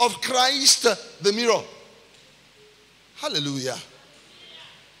of Christ, the mirror. Hallelujah.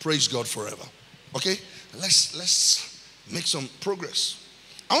 Praise God forever. Okay? Let's make some progress.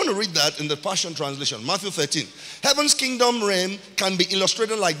 I want to read that in the Passion Translation, Matthew 13. Heaven's kingdom realm can be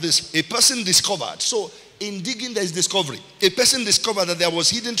illustrated like this. A person discovered. So in digging, there is discovery. A person discovered that there was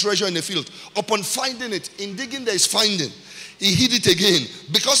hidden treasure in a field. Upon finding it, in digging, there is finding. He hid it again.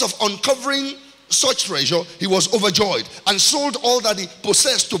 Because of uncovering such treasure, he was overjoyed and sold all that he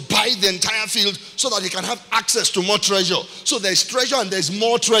possessed to buy the entire field so that he can have access to more treasure. So there's treasure and there's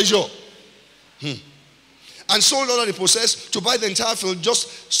more treasure. And sold all that he possessed to buy the entire field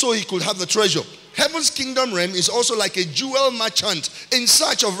just so he could have the treasure. Heaven's kingdom realm is also like a jewel merchant in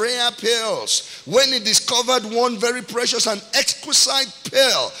search of rare pearls. When he discovered one very precious and exquisite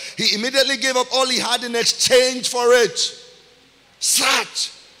pearl, he immediately gave up all he had in exchange for it.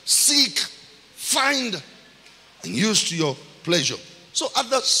 Search, seek, find, and use to your pleasure. So at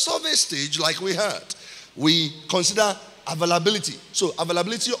the survey stage, like we heard, we consider availability. So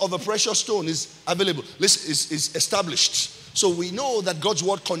availability of a precious stone is available. This is established. So we know that God's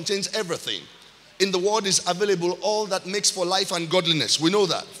word contains everything. In the word is available all that makes for life and godliness. We know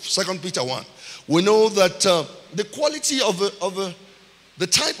that. 2 Peter 1. We know that the quality of the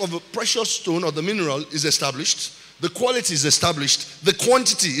type of a precious stone or the mineral is established. The quality is established. The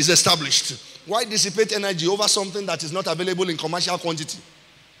quantity is established. Why dissipate energy over something that is not available in commercial quantity?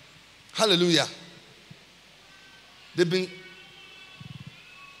 Hallelujah. They've been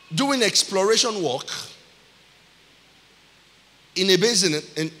doing exploration work in a basin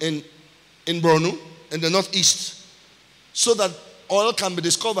in Borno, in the northeast, so that oil can be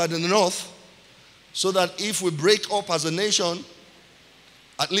discovered in the north, so that if we break up as a nation,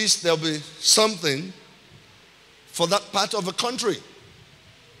 at least there'll be something for that part of the country.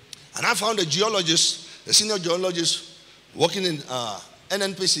 And I found a geologist, a senior geologist working in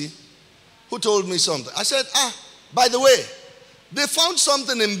NNPC, who told me something. I said, by the way, they found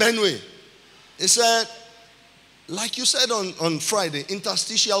something in Benue. He said, like you said on Friday,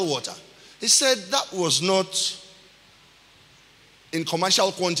 interstitial water. He said that was not in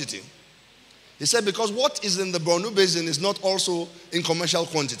commercial quantity. He said because what is in the Borno Basin is not also in commercial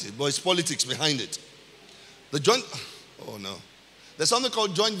quantity, but it's politics behind it. There's something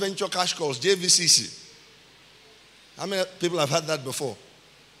called joint venture cash calls, JVCC. How many people have had that before?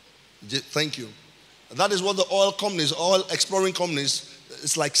 Thank you. That is what the oil companies, oil exploring companies,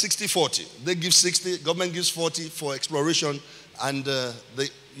 it's like 60-40. They give 60, government gives 40 for exploration, and they,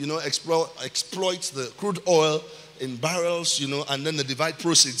 exploit the crude oil in barrels, and then they divide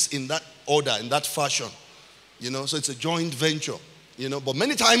proceeds in that order, in that fashion. So it's a joint venture, But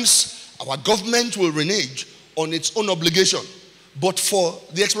many times, our government will renege on its own obligation. But for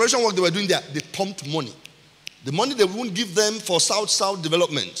the exploration work they were doing there, they pumped money. The money they won't give them for South-South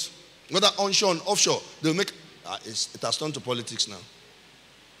development, whether onshore and offshore, they'll make, it has turned to politics now.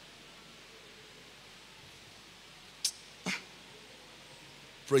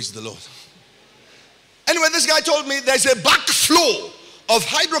 Praise the Lord. Anyway, this guy told me there's a backflow of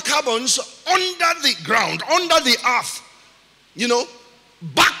hydrocarbons under the ground, under the earth,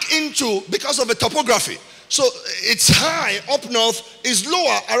 back into, because of the topography. So it's high up north, it's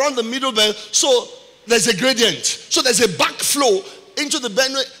lower around the middle belt, so there's a gradient. So there's a backflow into the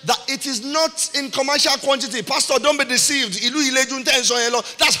Benue, that it is not in commercial quantity. Pastor, don't be deceived.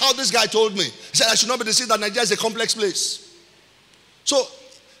 That's how this guy told me. He said, I should not be deceived that Nigeria is a complex place. So,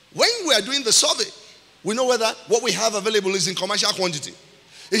 when we are doing the survey, we know whether what we have available is in commercial quantity.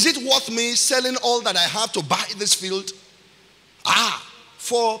 Is it worth me selling all that I have to buy this field?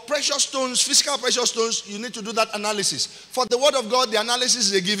 For precious stones, physical precious stones, you need to do that analysis. For the word of God, the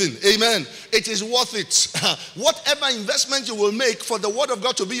analysis is a given. Amen. It is worth it. Whatever investment you will make for the word of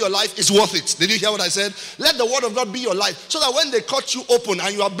God to be your life is worth it. Did you hear what I said? Let the word of God be your life, so that when they cut you open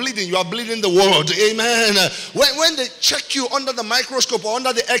and you are bleeding the world. Amen. When they check you under the microscope or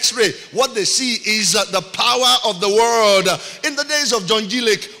under the x-ray, what they see is the power of the word. In the days of John G.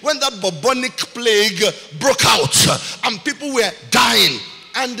 Lake, when that bubonic plague broke out and people were dying,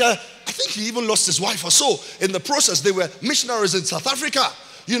 and I think he even lost his wife or so. In the process, they were missionaries in South Africa,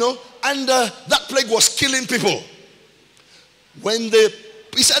 and that plague was killing people. When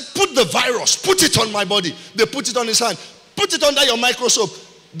he said, put the virus, put it on my body. They put it on his hand. Put it under your microscope.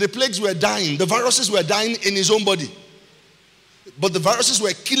 The plagues were dying. The viruses were dying in his own body. But the viruses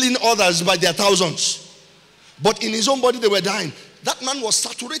were killing others by their thousands. But in his own body, they were dying. That man was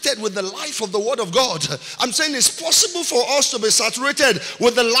saturated with the life of the word of God. I'm saying it's possible for us to be saturated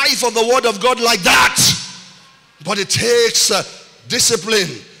with the life of the word of God like that. But it takes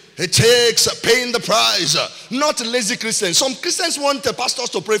discipline. It takes paying the price. Not lazy Christians. Some Christians want the pastors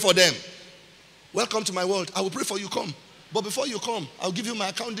to pray for them. Welcome to my world. I will pray for you. Come. But before you come, I'll give you my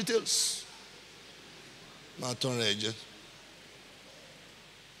account details.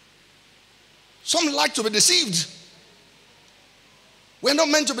 Some like to be deceived. We're not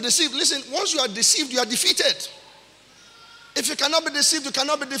meant to be deceived. Listen, once you are deceived, you are defeated. If you cannot be deceived, you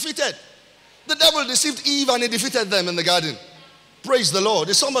cannot be defeated. The devil deceived Eve and he defeated them in the garden. Praise the Lord.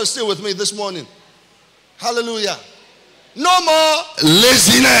 Is somebody still with me this morning? Hallelujah. No more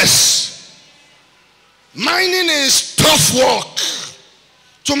laziness. Mining is tough work.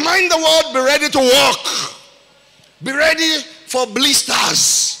 To mine the word, be ready to walk. Be ready for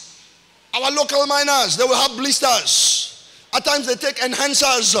blisters. Our local miners, they will have blisters. At times they take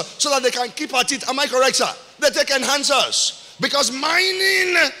enhancers so that they can keep at it. Am I correct, sir? They take enhancers because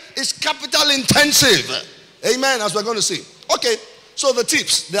mining is capital intensive. Amen, as we're going to see. Okay, so the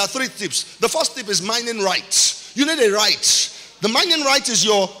tips. There are 3 tips. The first tip is mining rights. You need a right. The mining right is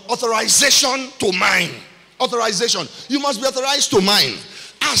your authorization to mine. Authorization. You must be authorized to mine.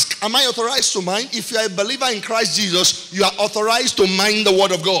 Ask, am I authorized to mine? If you are a believer in Christ Jesus, you are authorized to mine the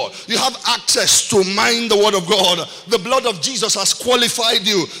word of God. You have access to mine the word of God. The blood of Jesus has qualified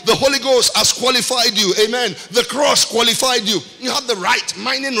you. The Holy Ghost has qualified you. Amen. The cross qualified you. You have the right,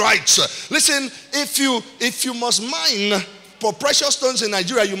 mining rights. Listen, if you must mine for precious stones in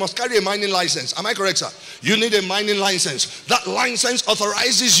Nigeria, you must carry a mining license. Am I correct, sir? You need a mining license. That license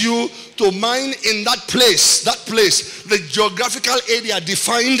authorizes you to mine in that place. That place, the geographical area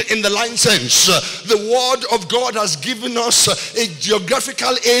defined in the license. The word of God has given us a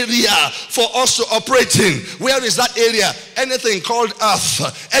geographical area for us to operate in. Where is that area? Anything called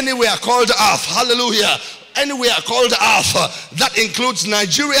earth. Anywhere called earth. Hallelujah. Anywhere called earth. That includes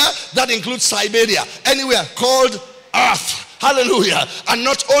Nigeria. That includes Siberia. Anywhere called earth. Hallelujah. And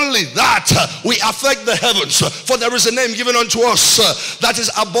not only that, we affect the heavens. For there is a name given unto us that is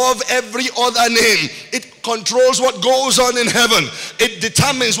above every other name. It controls what goes on in heaven. It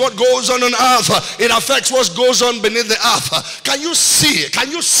determines what goes on earth. It affects what goes on beneath the earth. Can you see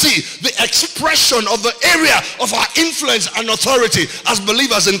the expression of the area of our influence and authority as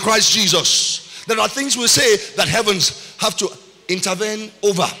believers in Christ Jesus? There are things we say that heavens have to intervene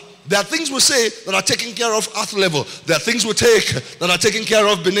over. There are things we say that are taken care of earth level. There are things we take that are taken care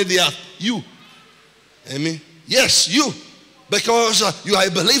of beneath the earth. You. Amen. Yes, you. Because you are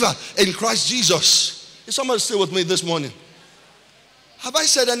a believer in Christ Jesus. Is somebody still with me this morning? Have I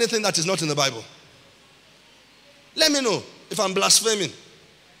said anything that is not in the Bible? Let me know if I'm blaspheming.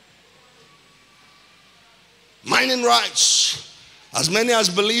 Mining rights. As many as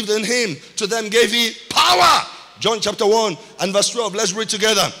believed in him, to them gave he power. John chapter 1 and verse 12. Let's read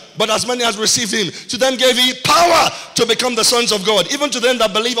together. But as many as received him, to them gave he power to become the sons of God, even to them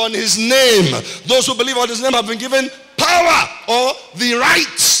that believe on his name. Those who believe on his name have been given power, or the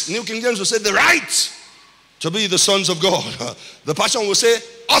right. New King James will say the right to be the sons of God. The Passion will say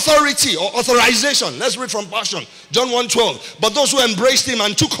authority or authorization. Let's read from Passion. John 1:12. But those who embraced him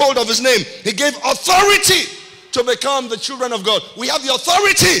and took hold of his name, he gave authority to become the children of God. We have the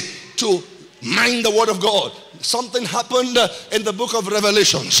authority to mine the word of God. Something happened in the book of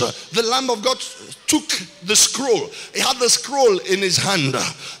Revelations. The Lamb of God took the scroll. He had the scroll in his hand.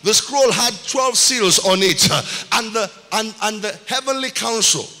 The scroll had 12 seals on it. And the heavenly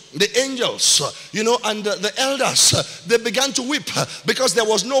council, the angels, and the elders, they began to weep because there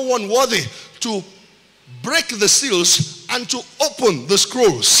was no one worthy to break the seals and to open the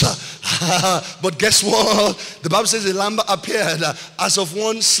scrolls. But guess what? The Bible says the Lamb appeared as of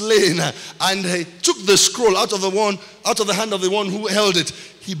one slain, and he took the scroll out of the hand of the one who held it.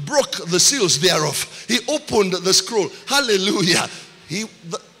 He broke the seals thereof. He opened the scroll. Hallelujah.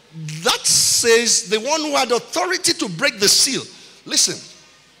 That says the one who had authority to break the seal. Listen,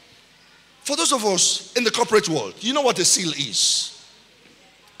 for those of us in the corporate world, you know what a seal is.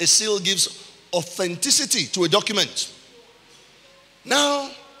 A seal gives authenticity to a document. Now,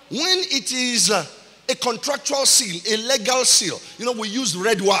 when it is a contractual seal, a legal seal, we use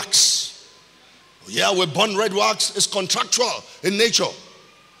red wax. Yeah, we burn red wax. It's contractual in nature.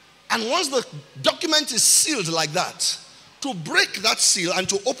 And once the document is sealed like that, to break that seal and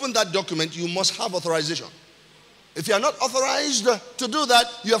to open that document, you must have authorization. If you are not authorized to do that,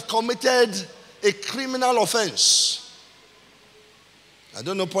 you have committed a criminal offense. I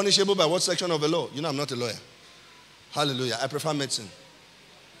don't know, punishable by what section of the law? I'm not a lawyer. Hallelujah. I prefer medicine,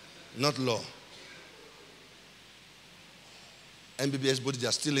 not law. MBBS body, they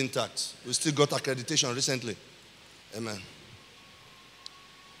are still intact. We still got accreditation recently. Amen.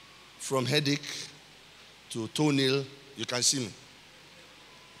 From headache to toenail, you can see me.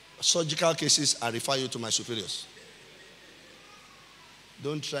 Surgical cases, I refer you to my superiors.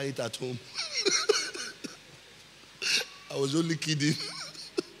 Don't try it at home. I was only kidding.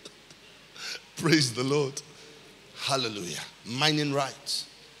 Praise the Lord. Hallelujah. Mining rights.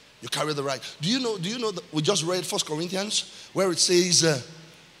 You carry the right. Do you know that we just read 1 Corinthians where it says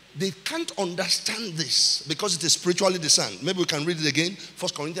they can't understand this because it is spiritually discerned. Maybe we can read it again.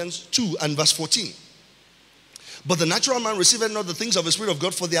 1 Corinthians 2 and verse 14. But the natural man receiveth not the things of the Spirit of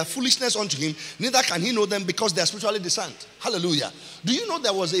God, for they are foolishness unto him, neither can he know them because they are spiritually discerned. Hallelujah. Do you know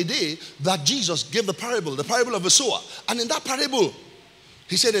there was a day that Jesus gave the parable of a sower? And in that parable,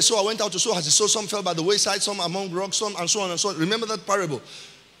 he said a sower went out to sow. As he sowed, some fell by the wayside, some among rocks, some and so on and so on. Remember that parable?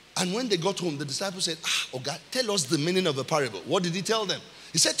 And when they got home, the disciples said, oh God, tell us the meaning of the parable. What did he tell them?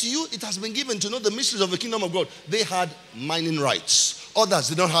 He said, to you, it has been given to know the mysteries of the kingdom of God. They had mining rights. Others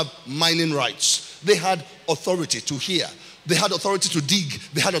did not have mining rights. They had authority to hear. They had authority to dig.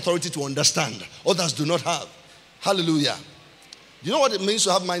 They had authority to understand. Others do not have. Hallelujah. You know what it means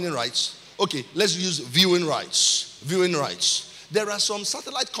to have mining rights? Okay, let's use viewing rights. Viewing rights. There are some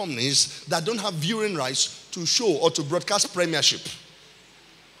satellite companies that don't have viewing rights to show or to broadcast premiership.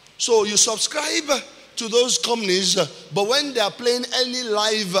 So you subscribe to those companies, but when they are playing any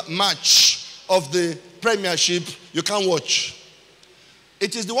live match of the premiership, you can't watch.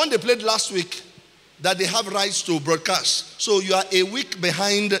 It is the one they played last week that they have rights to broadcast. So you are a week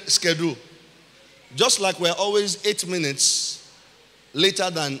behind schedule. Just like we're always 8 minutes later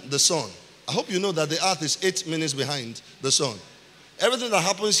than the sun. I hope you know that the earth is 8 minutes behind the sun. Everything that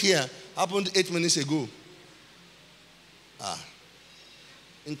happens here happened 8 minutes ago.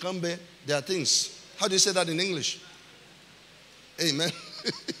 In Kambe, there are things. How do you say that in English? Amen.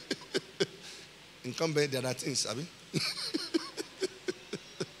 In Kambe, there are things, Abi.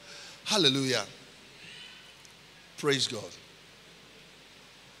 Hallelujah. Praise God.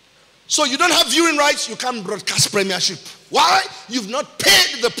 So you don't have viewing rights, you can't broadcast premiership. Why? You've not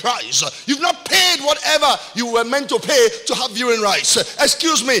paid the price. You've not paid whatever you were meant to pay to have viewing rights.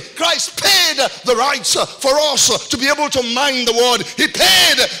 Excuse me, Christ paid the rights for us to be able to mine the word. He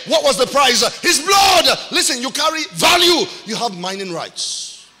paid. What was the price? His blood. Listen, you carry value. You have mining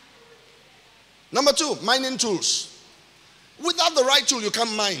rights. Number 2, mining tools. Without the right tool, you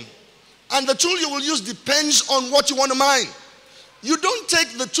can't mine. And the tool you will use depends on what you want to mine. You don't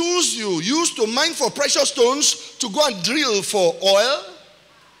take the tools you use to mine for precious stones to go and drill for oil.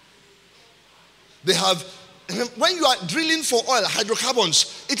 They have, when you are drilling for oil,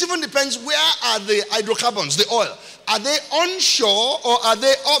 hydrocarbons, it even depends where are the hydrocarbons, the oil. Are they onshore or are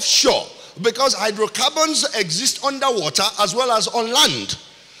they offshore? Because hydrocarbons exist underwater as well as on land.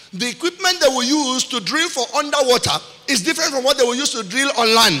 The equipment they will use to drill for underwater is different from what they will use to drill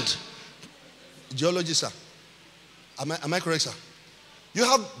on land. Geology, sir. Am I correct, sir? You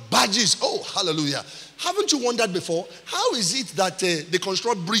have badges. Oh, hallelujah. Haven't you wondered before, how is it that they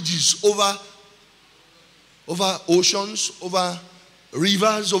construct bridges over oceans, over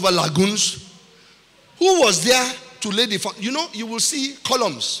rivers, over lagoons? Who was there to lay the foundation? You know, you will see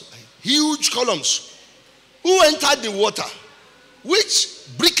columns, huge columns. Who entered the water? Which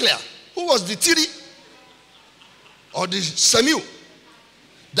bricklayer? Who Who was the Tiri or the Semu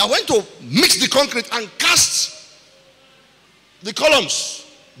that went to mix the concrete and cast the columns,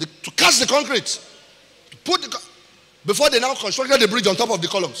 to cast the concrete, before they now constructed the bridge on top of the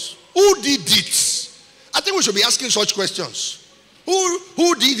columns? Who did it? I think we should be asking such questions.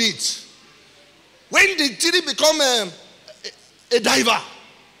 Who did it? When did Tiri become a diver?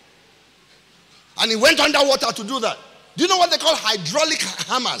 And he went underwater to do that. Do you know what they call hydraulic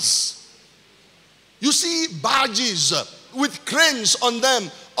hammers? You see barges with cranes on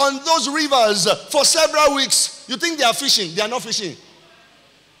them, on those rivers for several weeks. You think they are fishing. They are not fishing.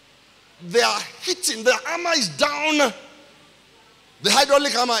 They are hitting. The hammer is down. The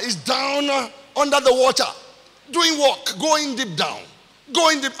hydraulic hammer is down under the water, doing work, going deep down.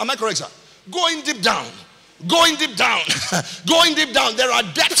 Going deep. Am I correct, sir? Going deep down. Going deep down. Going deep down. There are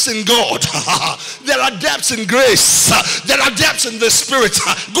depths in God. There are depths in grace. There are depths in the Spirit.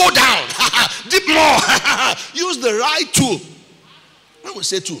 Go down. Deep more. Use the right tool. When we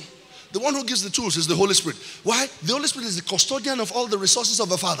say tool, the one who gives the tools is the Holy Spirit. Why? The Holy Spirit is the custodian of all the resources of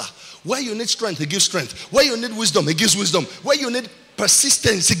the Father. Where you need strength, He gives strength. Where you need wisdom, He gives wisdom. Where you need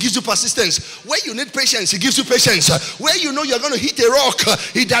persistence, He gives you persistence. Where you need patience, He gives you patience. Where you know you're going to hit a rock,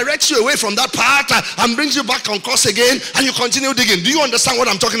 He directs you away from that path and brings you back on course again, and you continue digging. Do you understand what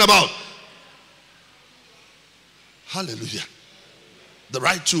I'm talking about? Hallelujah. The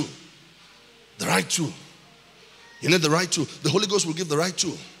right tool. The right tool. You need the right tool. The Holy Ghost will give the right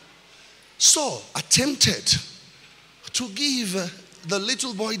tool. Saul attempted to give the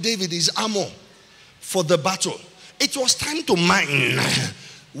little boy David his armor for the battle. It was time to mine.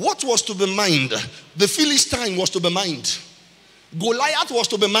 What was to be mined? The Philistine was to be mined. Goliath was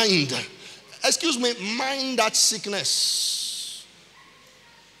to be mined. Excuse me, mine that sickness.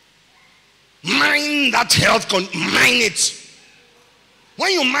 Mine that health, mine it.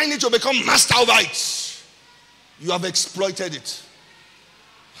 When you mine it, you become master of it. You have exploited it.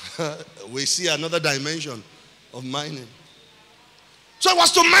 We see another dimension of mining. So it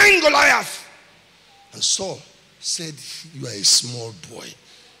was to mine Goliath. And Saul said, you are a small boy.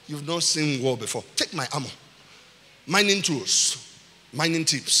 You've not seen war before. Take my armor. Mining tools. Mining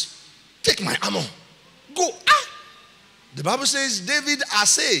tips. Take my armor. Go. The Bible says David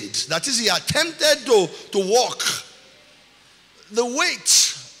essayed. That is, he attempted to walk the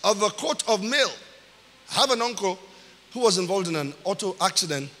weight of a coat of mail. I have an uncle who was involved in an auto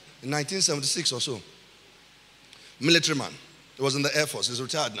accident in 1976 or so. Military man. He was in the Air Force. He's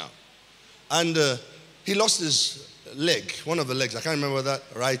retired now. And he lost his leg, one of the legs. I can't remember whether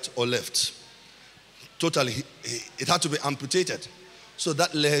right or left. Totally, it had to be amputated. So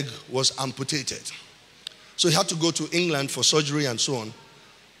that leg was amputated. So he had to go to England for surgery and so on.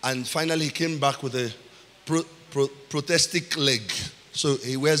 And finally he came back with a prosthetic leg. So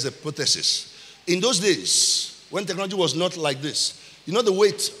he wears a prosthesis. In those days, when technology was not like this, you know the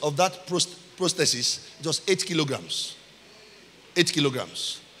weight of that prosthesis? It was 8 kilograms. 8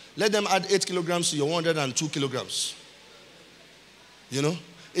 kilograms. Let them add 8 kilograms to your 102 kilograms. You know?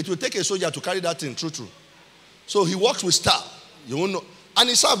 It will take a soldier to carry that thing, true. So he works with style. You won't know. And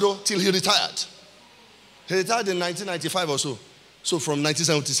he served though till he retired. He retired in 1995 or so. So from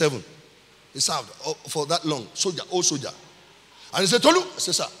 1977. He served for that long. Soldier, old soldier. And he said, Tolu, I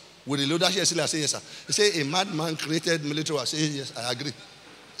said, sir. With the leader here, I say, yes, sir. He said, a madman created military. I say, yes, I agree.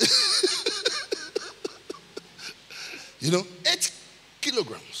 You know, 8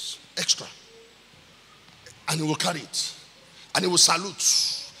 kilograms extra. And he will carry it. And he will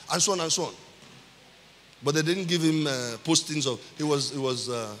salute. And so on and so on. But they didn't give him postings of, he was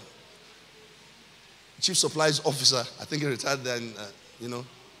chief supplies officer. I think he retired there in,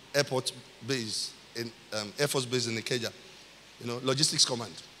 airport base, in Air Force base in Ikeja. Logistics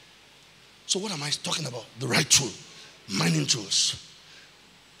command. So what am I talking about? The right tool. Mining tools.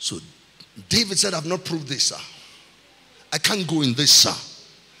 So David said, I've not proved this, sir. I can't go in this, sir.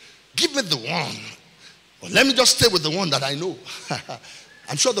 Give me the one. Well, let me just stay with the one that I know.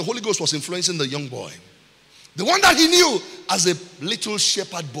 I'm sure the Holy Ghost was influencing the young boy. The one that he knew as a little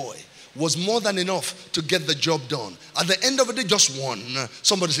shepherd boy was more than enough to get the job done. At the end of the day, just one.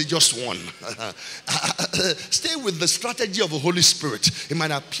 Somebody say, just one. Stay with the strategy of the Holy Spirit. It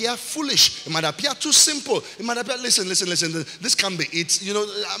might appear foolish. It might appear too simple. It might appear, listen. This can't be it.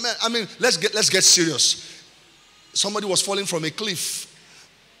 I mean, let's get serious. Somebody was falling from a cliff.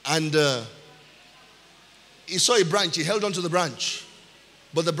 And he saw a branch. He held on to the branch.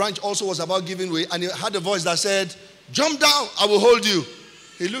 But the branch also was about giving way. And he had a voice that said, jump down, I will hold you.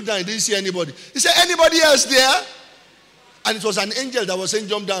 He looked down, he didn't see anybody. He said, anybody else there? And it was an angel that was saying,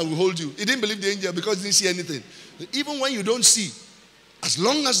 jump down, we'll hold you. He didn't believe the angel because he didn't see anything. Even when you don't see, As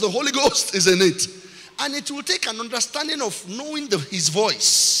long as the Holy Ghost is in it. And it will take an understanding of knowing his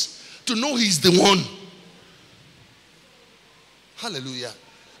voice to know he's the one. Hallelujah.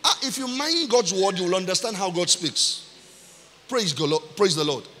 If you mind God's word, you will understand how God speaks. Praise the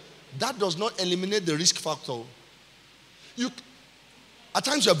Lord. That does not eliminate the risk factor. At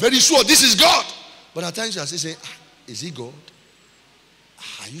times you are very sure this is God. But at times you are saying, is he God?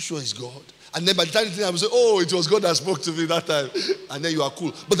 Are you sure it's God? And then by the time you think, I will say, oh, it was God that spoke to me that time. And then you are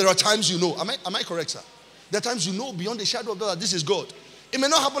cool. But there are times you know. Am I correct, sir? There are times you know beyond the shadow of doubt that this is God. It may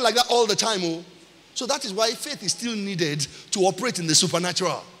not happen like that all the time. Oh. So that is why faith is still needed to operate in the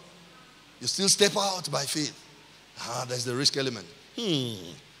supernatural. You still step out by faith. There's the risk element.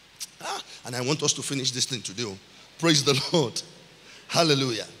 And I want us to finish this thing today. Praise the Lord.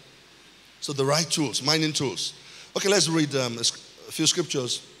 Hallelujah. So the right tools, mining tools. Okay, let's read a few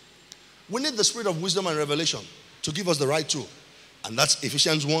scriptures. We need the spirit of wisdom and revelation to give us the right tool. And that's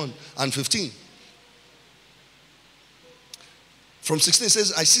Ephesians 1 and 15. From 16 it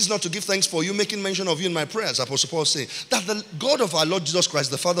says, I cease not to give thanks for you, making mention of you in my prayers, Apostle Paul saying, that the God of our Lord Jesus Christ,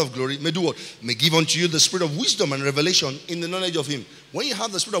 the Father of glory, may do what? May give unto you the spirit of wisdom and revelation in the knowledge of him. When you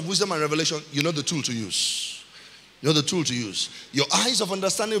have the spirit of wisdom and revelation, you know the tool to use. You know the tool to use. Your eyes of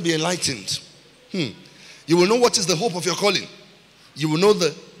understanding will be enlightened. You will know what is the hope of your calling. You will know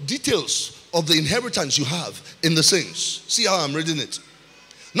the details of the inheritance you have in the saints. See how I'm reading it.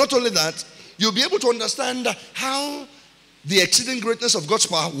 Not only that, you'll be able to understand how the exceeding greatness of God's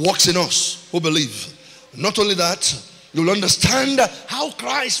power works in us who believe. Not only that, you'll understand how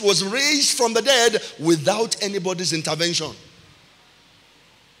Christ was raised from the dead without anybody's intervention.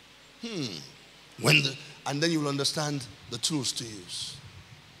 And then you'll understand the tools to use.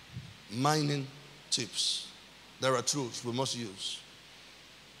 Mining tips. There are tools we must use.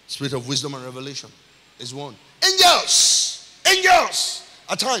 Spirit of wisdom and revelation is one. Angels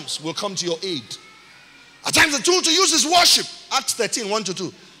at times will come to your aid. At times the tool to use is worship. Acts 13,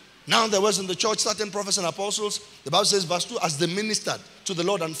 1-2. Now there was in the church certain prophets and apostles. The Bible says, verse 2, as they ministered to the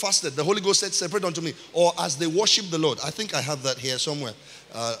Lord and fasted, the Holy Ghost said, separate unto me. Or as they worshiped the Lord. I think I have that here somewhere.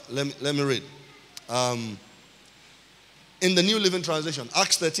 Let me read. In the New Living Translation,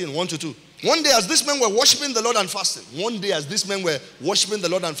 Acts 13, 1-2. One day as these men were worshiping the Lord and fasting.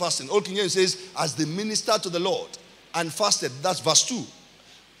 Old King James says, as they ministered to the Lord and fasted. That's verse 2.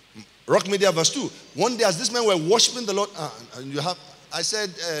 Rock Media verse 2. One day as these men were worshiping the Lord. I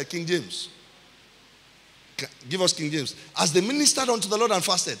said King James. Give us King James. As they ministered unto the Lord and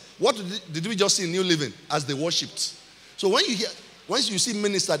fasted. What did we just see in New Living? As they worshipped. So once you see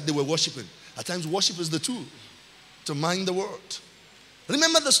ministered, they were worshiping. At times worship is the tool to mine the word.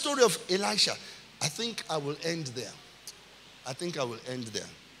 Remember the story of Elisha. I think I will end there.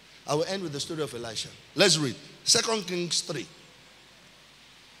 I will end with the story of Elisha. Let's read 2 Kings 3.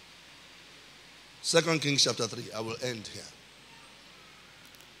 2 Kings chapter 3. I will end here.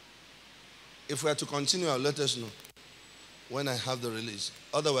 If we are to continue, I'll let us know when I have the release.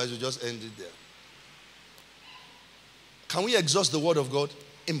 Otherwise, we'll just end it there. Can we exhaust the word of God?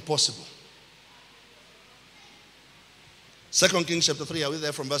 Impossible. 2 Kings chapter 3, are we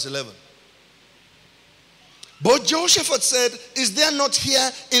there from verse 11? But Jehoshaphat said, is there not here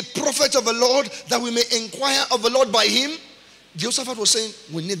a prophet of the Lord that we may inquire of the Lord by him? Jehoshaphat was saying,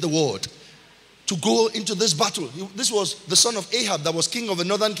 we need the word to go into this battle. This was the son of Ahab that was king of the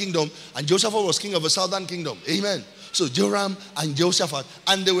northern kingdom, and Jehoshaphat was king of the southern kingdom. Amen. So Joram and Jehoshaphat,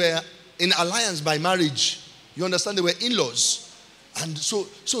 and they were in alliance by marriage. You understand? They were in-laws. And so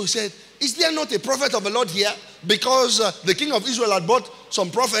he said, is there not a prophet of the Lord here? Because the king of Israel had brought some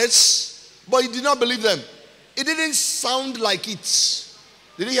prophets, but he did not believe them. It didn't sound like it.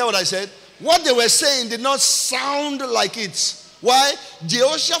 Did you hear what I said? What they were saying did not sound like it. Why?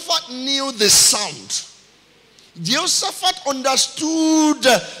 Jehoshaphat knew the sound. Jehoshaphat understood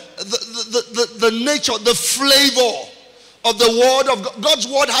the nature, the flavor of the word of God. God's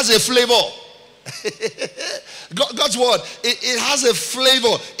word has a flavor. God's word, it has a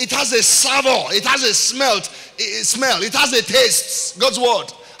flavor, it has a savor, it has a smell, it has a taste. God's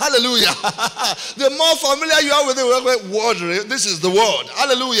word. Hallelujah. The more familiar you are with the word, this is the word.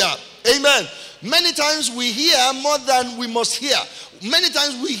 Hallelujah. Amen. Many times we hear more than we must hear. Many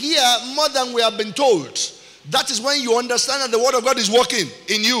times we hear more than we have been told. That is when you understand that the word of God is working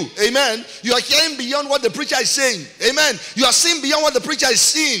in you. Amen. You are hearing beyond what the preacher is saying. Amen. You are seeing beyond what the preacher is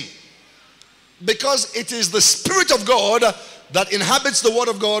seeing. Because it is the Spirit of God that inhabits the word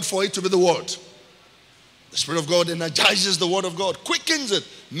of God for it to be the word. The Spirit of God energizes the word of God, quickens it,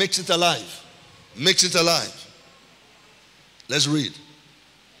 makes it alive. Makes it alive. Let's read.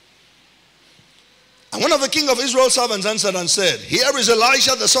 And one of the king of Israel's servants answered and said, here is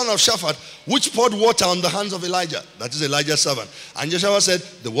Elisha the son of Shaphat, which poured water on the hands of Elijah. That is Elijah's servant. And Joshua said,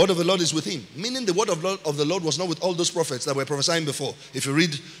 the word of the Lord is with him. Meaning the word of the Lord was not with all those prophets that were prophesying before. If you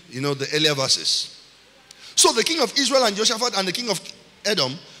read, the earlier verses. So the king of Israel and Jehoshaphat and the king of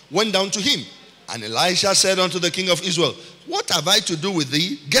Edom went down to him. And Elisha said unto the king of Israel, what have I to do with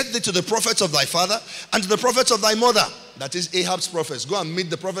thee? Get thee to the prophets of thy father and to the prophets of thy mother. That is Ahab's prophets. Go and meet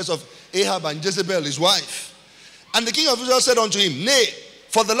the prophets of Ahab and Jezebel, his wife. And the king of Israel said unto him, nay,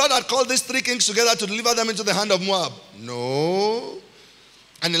 for the Lord had called these three kings together to deliver them into the hand of Moab. No.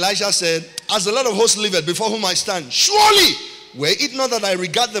 And Elisha said, as the Lord of hosts liveth, before whom I stand, surely, were it not that I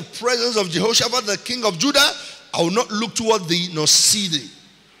regard the presence of Jehoshaphat, the king of Judah, I will not look toward thee nor see thee.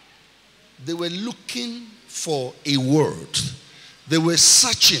 They were looking for a word. They were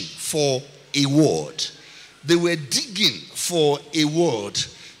searching for a word. They were digging for a word.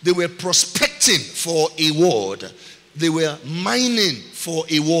 They were prospecting for a word. They were mining for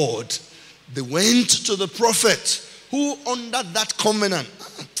a word. They went to the prophet who under that covenant.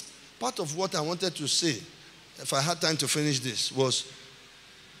 Part of what I wanted to say, if I had time to finish this, was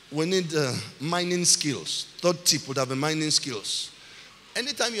we need mining skills. Third tip would have been mining skills.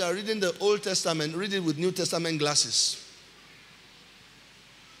 Anytime you are reading the Old Testament, read it with New Testament glasses.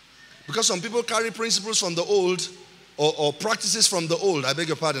 Because some people carry principles from the old or practices from the old. I beg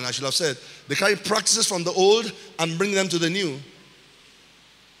your pardon, I should have said. They carry practices from the old and bring them to the new.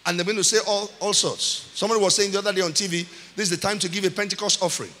 And they're going to say all sorts. Somebody was saying the other day on TV, this is the time to give a Pentecost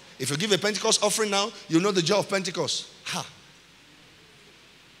offering. If you give a Pentecost offering now, you'll know the joy of Pentecost.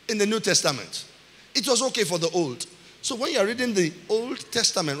 In the New Testament. It was okay for the old. So when you're reading the Old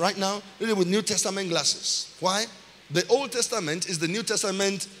Testament right now, read it with New Testament glasses. Why? The Old Testament is the New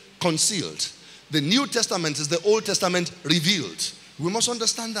Testament concealed. The New Testament is the Old Testament revealed. We must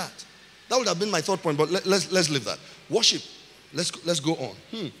understand that. That would have been my third point, but let's leave that. Worship. Let's go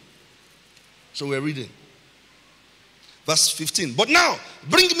on. So we're reading. Verse 15. But now,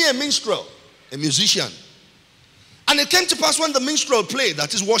 bring me a minstrel, a musician. And it came to pass when the minstrel played,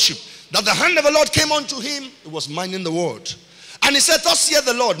 that is worship, that the hand of the Lord came unto him. It was mining the word. And he said, thus saith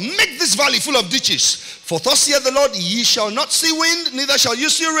the Lord, make this valley full of ditches. For thus saith the Lord, ye shall not see wind, neither shall you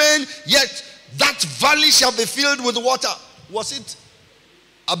see rain, yet that valley shall be filled with water. Was it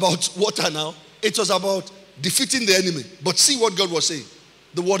about water now? It was about defeating the enemy. But see what God was saying.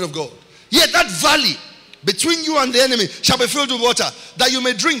 The word of God. Yet that valley between you and the enemy shall be filled with water, that you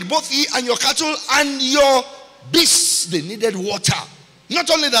may drink, both ye and your cattle and your beasts. They needed water. Not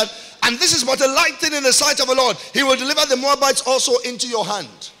only that, and this is but a light thing in the sight of the Lord. He will deliver the Moabites also into your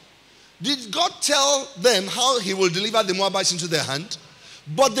hand. Did God tell them how he will deliver the Moabites into their hand?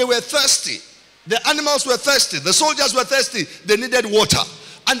 But they were thirsty. The animals were thirsty. The soldiers were thirsty. They needed water.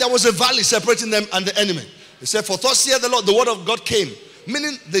 And there was a valley separating them and the enemy. He said, for thus saith the Lord, the word of God came.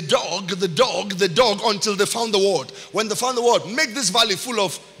 Meaning the dog until they found the word. When they found the word, make this valley full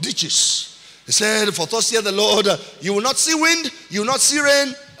of ditches. He said, for thus saith the Lord, you will not see wind, you will not see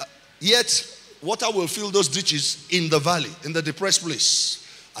rain, yet water will fill those ditches in the valley, in the depressed place.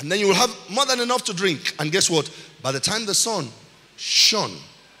 And then you will have more than enough to drink. And guess what? By the time the sun shone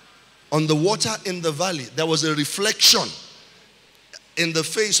on the water in the valley, there was a reflection in the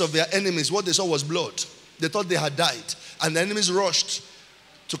face of their enemies. What they saw was blood. They thought they had died. And the enemies rushed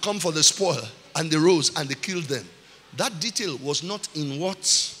to come for the spoil. And they rose and they killed them. That detail was not in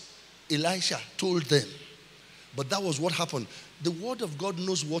what Elisha told them. But that was what happened. The word of God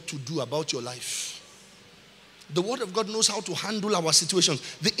knows what to do about your life. The word of God knows how to handle our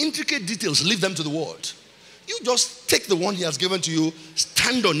situations. The intricate details, leave them to the word. You just take the one he has given to you,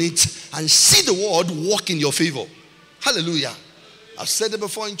 stand on it, and see the word work in your favor. Hallelujah. I've said it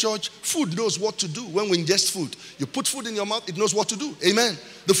before in church. Food knows what to do when we ingest food. You put food in your mouth, it knows what to do. Amen.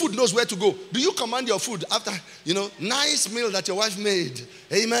 The food knows where to go. Do you command your food after, nice meal that your wife made?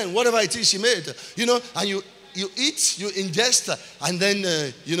 Amen. Whatever it is she made, and you eat, you ingest, and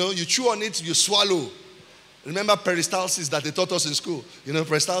then, you chew on it, you swallow. Remember peristalsis that they taught us in school.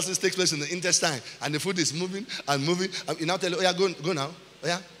 Peristalsis takes place in the intestine, and the food is moving and moving. You now tell you, oh yeah, go now. Oh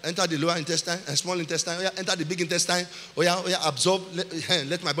yeah, enter the lower intestine and small intestine. Oh yeah, enter the big intestine. Oh yeah, absorb.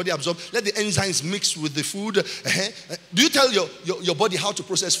 Let my body absorb. Let the enzymes mix with the food. Do you tell your body how to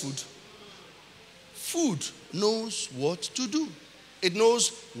process food? Food knows what to do. It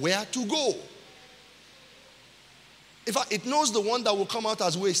knows where to go. In fact, it knows the one that will come out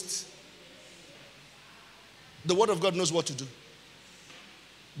as waste. The word of God knows what to do.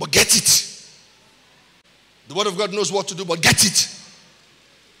 But get it. The word of God knows what to do, but get it.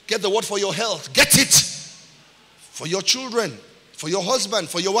 Get the word for your health. Get it. For your children, for your husband,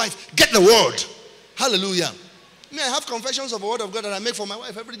 for your wife. Get the word. Hallelujah. Me, I have confessions of the word of God that I make for my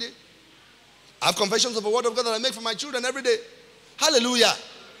wife every day. I have confessions of the word of God that I make for my children every day. Hallelujah.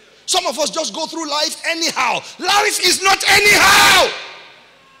 Some of us just go through life anyhow. Life is not anyhow.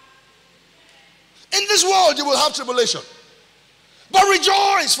 In this world you will have tribulation. But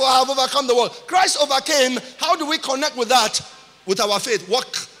rejoice, for I have overcome the world. Christ overcame. How do we connect with that? With our faith.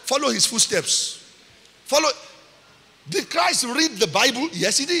 Walk, follow his footsteps. Follow. Did Christ read the Bible?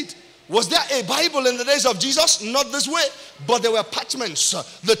 Yes, he did. Was there a Bible in the days of Jesus? Not this way. But there were parchments.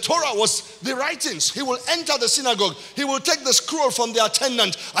 The Torah was the writings. He will enter the synagogue. He will take the scroll from the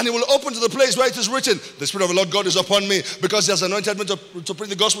attendant and he will open to the place where it is written, the Spirit of the Lord God is upon me because he has anointed me to preach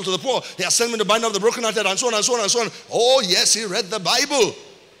the gospel to the poor. He has sent me to bind up the brokenhearted and so on and so on and so on. Oh yes, he read the Bible.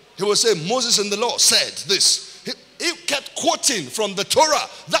 He will say, Moses in the law said this. He kept quoting from the Torah.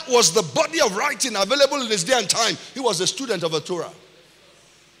 That was the body of writing available in his day and time. He was a student of the Torah.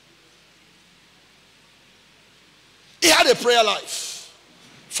 He had a prayer life.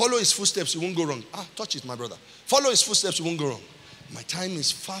 Follow his footsteps, you won't go wrong. Touch it, my brother. Follow his footsteps, you won't go wrong. My time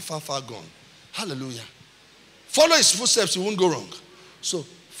is far, far, far gone. Hallelujah. Follow his footsteps, you won't go wrong. So,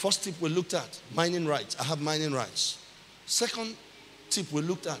 first tip we looked at, mining rights. I have mining rights. Second tip we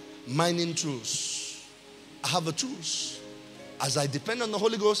looked at, mining truths. I have the truths. As I depend on the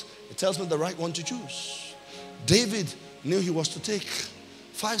Holy Ghost, it tells me the right one to choose. David knew he was to take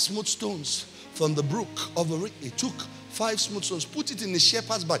 5 smooth stones from the brook of the river. He took 5 smooth stones, put it in his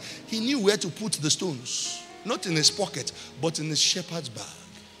shepherd's bag. He knew where to put the stones. Not in his pocket, but in his shepherd's bag.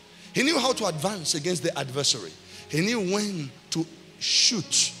 He knew how to advance against the adversary. He knew when to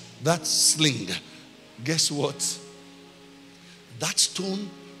shoot that sling. Guess what? That stone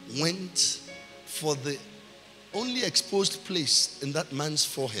went for the only exposed place in that man's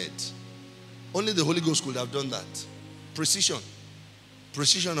forehead. Only the Holy Ghost could have done that. Precision.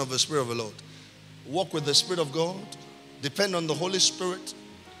 Precision of the Spirit of the Lord. Walk with the Spirit of God. Depend on the Holy Spirit.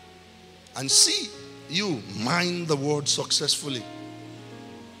 And see you mine the word successfully.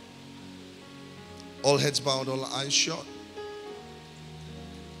 All heads bowed, all eyes shut.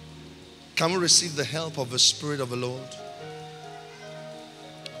 Can we receive the help of the Spirit of the Lord?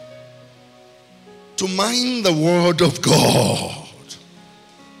 To mine the word of God.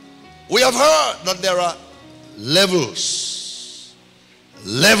 We have heard that there are levels.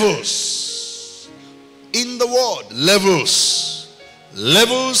 Levels in the word. Levels.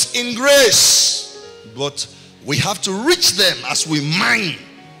 Levels in grace. But we have to reach them as we mine.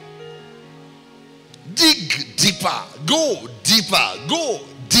 Dig deeper. Go deeper. Go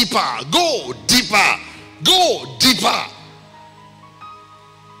deeper. Go deeper. Go deeper.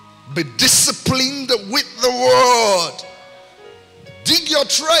 Be disciplined with the word. Dig your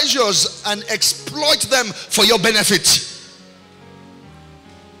treasures and exploit them for your benefit.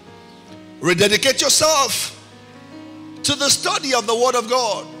 Rededicate yourself to the study of the word of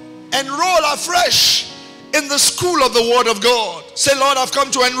God. Enroll afresh in the school of the word of God. Say, Lord, I've come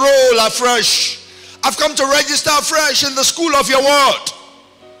to enroll afresh. I've come to register afresh in the school of your word.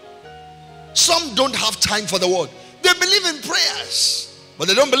 Some don't have time for the word. They believe in prayers, but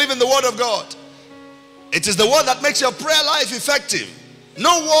they don't believe in the word of God. It is the word that makes your prayer life effective.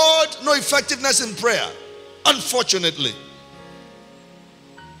 No word, no effectiveness in prayer, unfortunately.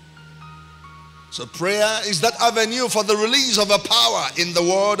 So prayer is that avenue for the release of a power in the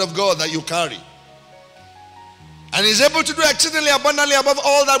word of God that you carry. And he's able to do exceedingly abundantly above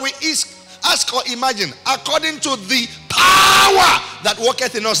all that we ask or imagine, according to the power that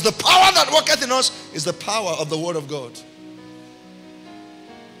worketh in us. The power that worketh in us is the power of the word of God.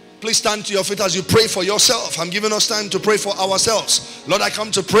 Please stand to your feet as you pray for yourself. I'm giving us time to pray for ourselves. Lord, I come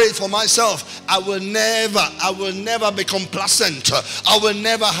to pray for myself. I will never be complacent. I will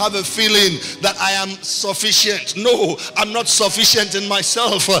never have a feeling that I am sufficient. No, I'm not sufficient in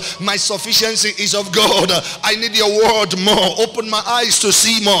myself. My sufficiency is of God. I need your word more. Open my eyes to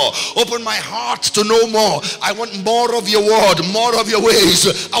see more. Open my heart to know more. I want more of your word, more of your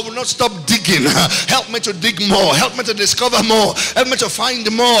ways. I will not stop digging. Help me to dig more. Help me to discover more. Help me to find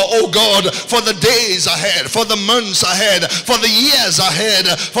more. Oh God, for the days ahead, for the months ahead, for the years ahead,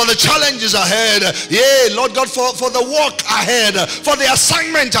 for the challenges ahead. Yeah, Lord God, for the work ahead, for the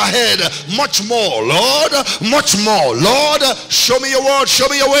assignment ahead. Much more, Lord, much more. Lord, show me your word, show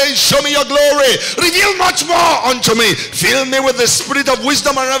me your ways, show me your glory. Reveal much more unto me. Fill me with the spirit of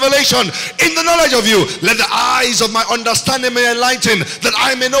wisdom and revelation in the knowledge of you. Let the eyes of my understanding be enlightened, that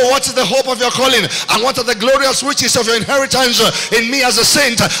I may know what is the hope of your calling? And what are the glorious riches of your inheritance in me as a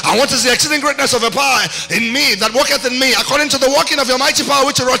saint? And what is the exceeding greatness of your power in me that worketh in me, according to the working of your mighty power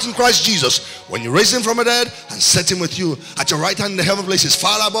which you wrought in Christ Jesus, when you raised him from the dead and set him with you at your right hand in the heavenly places,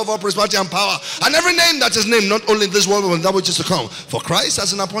 far above all principality and power, and every name that is named, not only in this world but in that which is to come. For Christ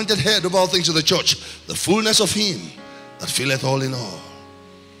as an appointed head of all things to the church, the fullness of him that filleth all in all.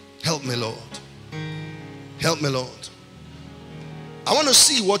 Help me, Lord. Help me, Lord. I want to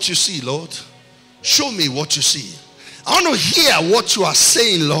see what you see, Lord. Show me what you see. I want to hear what you are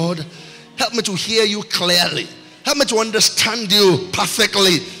saying, Lord. Help me to hear you clearly. Help me to understand you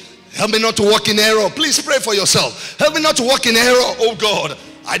perfectly. Help me not to walk in error. Please pray for yourself. Help me not to walk in error, oh God.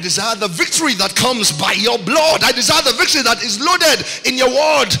 I desire the victory that comes by your blood. I desire the victory that is loaded in your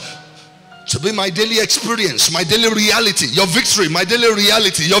word to be my daily experience, my daily reality. Your victory, my daily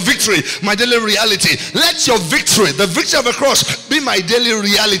reality. Your victory, my daily reality. Let your victory, the victory of the cross, be my daily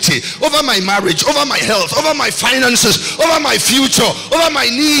reality over my marriage, over my health, over my finances, over my future, over my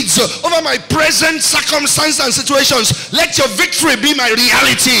needs, over my present circumstances and situations. Let your victory be my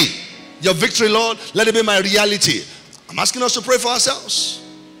reality. Your victory, Lord, let it be my reality. I'm asking us to pray for ourselves.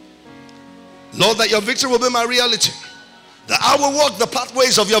 Lord, that your victory will be my reality. That I will walk the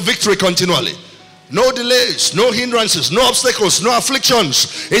pathways of your victory continually. No delays, no hindrances, no obstacles, no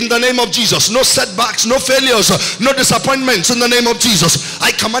afflictions in the name of Jesus. No setbacks, no failures, no disappointments in the name of Jesus.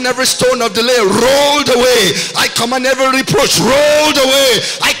 I command every stone of delay rolled away. I command every reproach rolled away.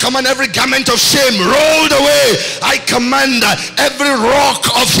 I command every garment of shame rolled away. I command every rock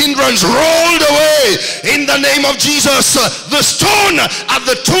of hindrance rolled away in the name of Jesus. The stone at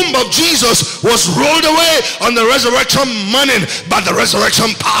the tomb of Jesus was rolled away on the resurrection morning by the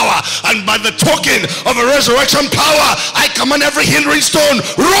resurrection power and by the token of a resurrection power. I command every hindering stone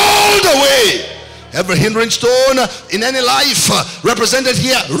rolled away. Every hindering stone in any life represented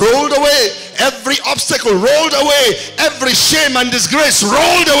here rolled away. Every obstacle rolled away. Every shame and disgrace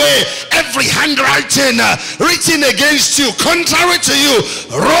rolled away. Every handwriting written against you, contrary to you,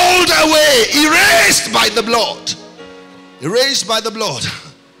 rolled away. Erased by the blood. Erased by the blood.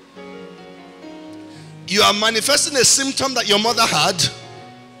 You are manifesting a symptom that your mother had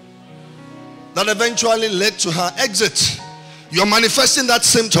that eventually led to her exit. You're manifesting that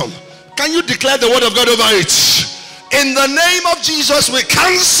symptom. Can you declare the word of God over it? In the name of Jesus, we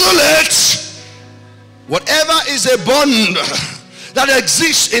cancel it. Whatever is a bond that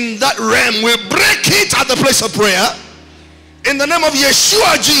exists in that realm, we break it at the place of prayer. In the name of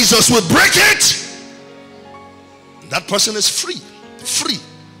Yeshua Jesus, we break it. That person is free. Free.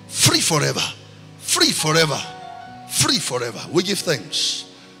 Free forever. Free forever. Free forever. We give thanks.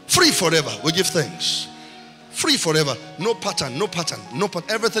 Free forever. We give thanks. Free forever. No pattern, no pattern, no pattern.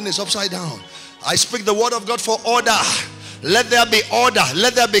 Everything is upside down. I speak the word of God for order. Let there be order.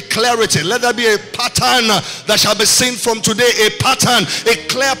 Let there be clarity. Let there be a pattern that shall be seen from today. A pattern, a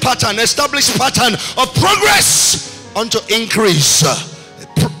clear pattern, established pattern of progress unto increase.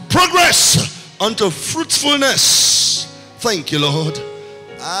 Progress unto fruitfulness. Thank you, Lord.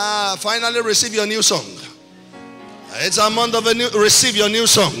 Finally receive your new song. It's a month of a new, receive your new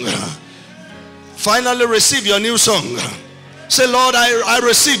song. Finally receive your new song. Say, Lord, I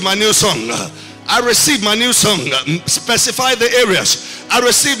receive my new song. I receive my new song. Specify the areas. I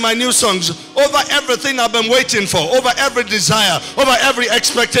receive my new songs. Over everything I've been waiting for, over every desire, over every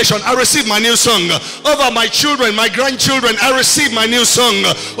expectation, I receive my new song. Over my children, my grandchildren, I receive my new song.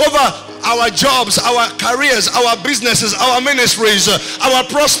 Over our jobs, our careers, our businesses, our ministries, our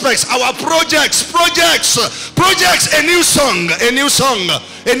prospects, our projects, a new song, a new song,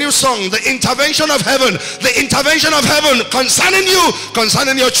 a new song. The intervention of heaven concerning you,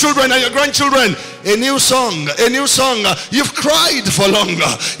 concerning your children and your grandchildren. A new song, a new song. You've cried for long.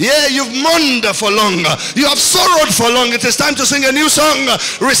 Yeah, you've mourned for long. You have sorrowed for long. It is time to sing a new song.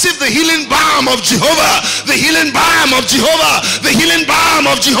 Receive the healing balm of Jehovah. The healing balm of Jehovah. The healing balm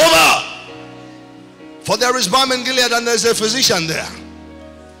of Jehovah. For there is balm in Gilead and there is a physician there.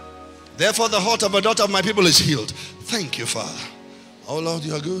 Therefore the heart of a daughter of my people is healed. Thank you, Father. Oh Lord,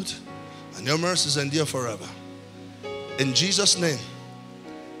 you are good and your mercies endure forever. In Jesus' name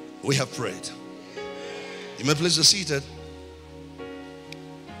we have prayed. You may please be seated.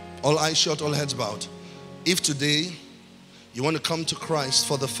 All eyes shut, all heads bowed. If today you want to come to Christ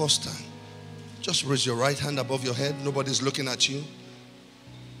for the first time, just raise your right hand above your head. Nobody's looking at you.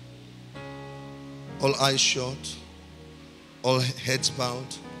 All eyes shut, all heads bowed.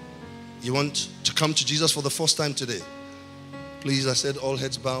 You want to come to Jesus for the first time today? Please, I said all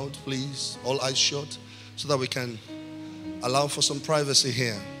heads bowed, please, all eyes shut, so that we can allow for some privacy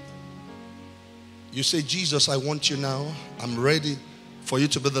here. You say, Jesus, I want you now. I'm ready for you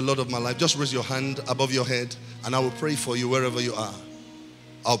to be the Lord of my life, just raise your hand above your head and I will pray for you wherever you are.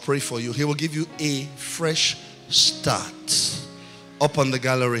 I'll pray for you. He will give you a fresh start. Up on the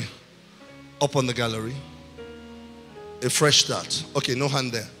gallery. Up on the gallery. A fresh start. Okay, no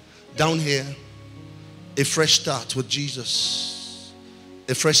hand there. Down here. A fresh start with Jesus.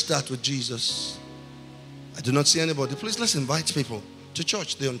 A fresh start with Jesus. I do not see anybody. Please, let's invite people to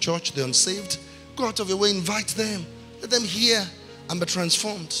church. They're unchurched, they're unsaved. Go out of your way, invite them. Let them hear and be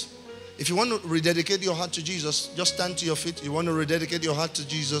transformed. If you want to rededicate your heart to Jesus, just stand to your feet. You want to rededicate your heart to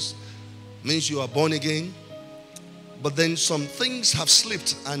Jesus, means you are born again. But then some things have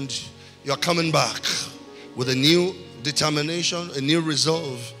slipped and you are coming back with a new determination, a new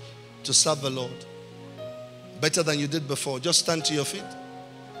resolve to serve the Lord. Better than you did before. Just stand to your feet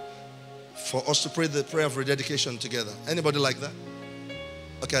for us to pray the prayer of rededication together. Anybody like that?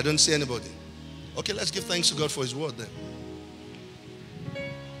 Okay, I don't see anybody. Okay, let's give thanks to God for His word then.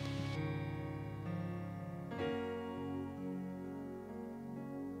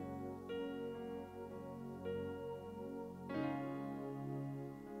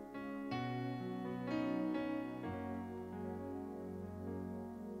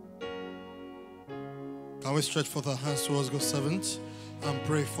 Can we stretch forth our hands towards God's servant and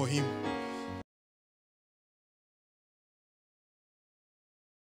pray for him?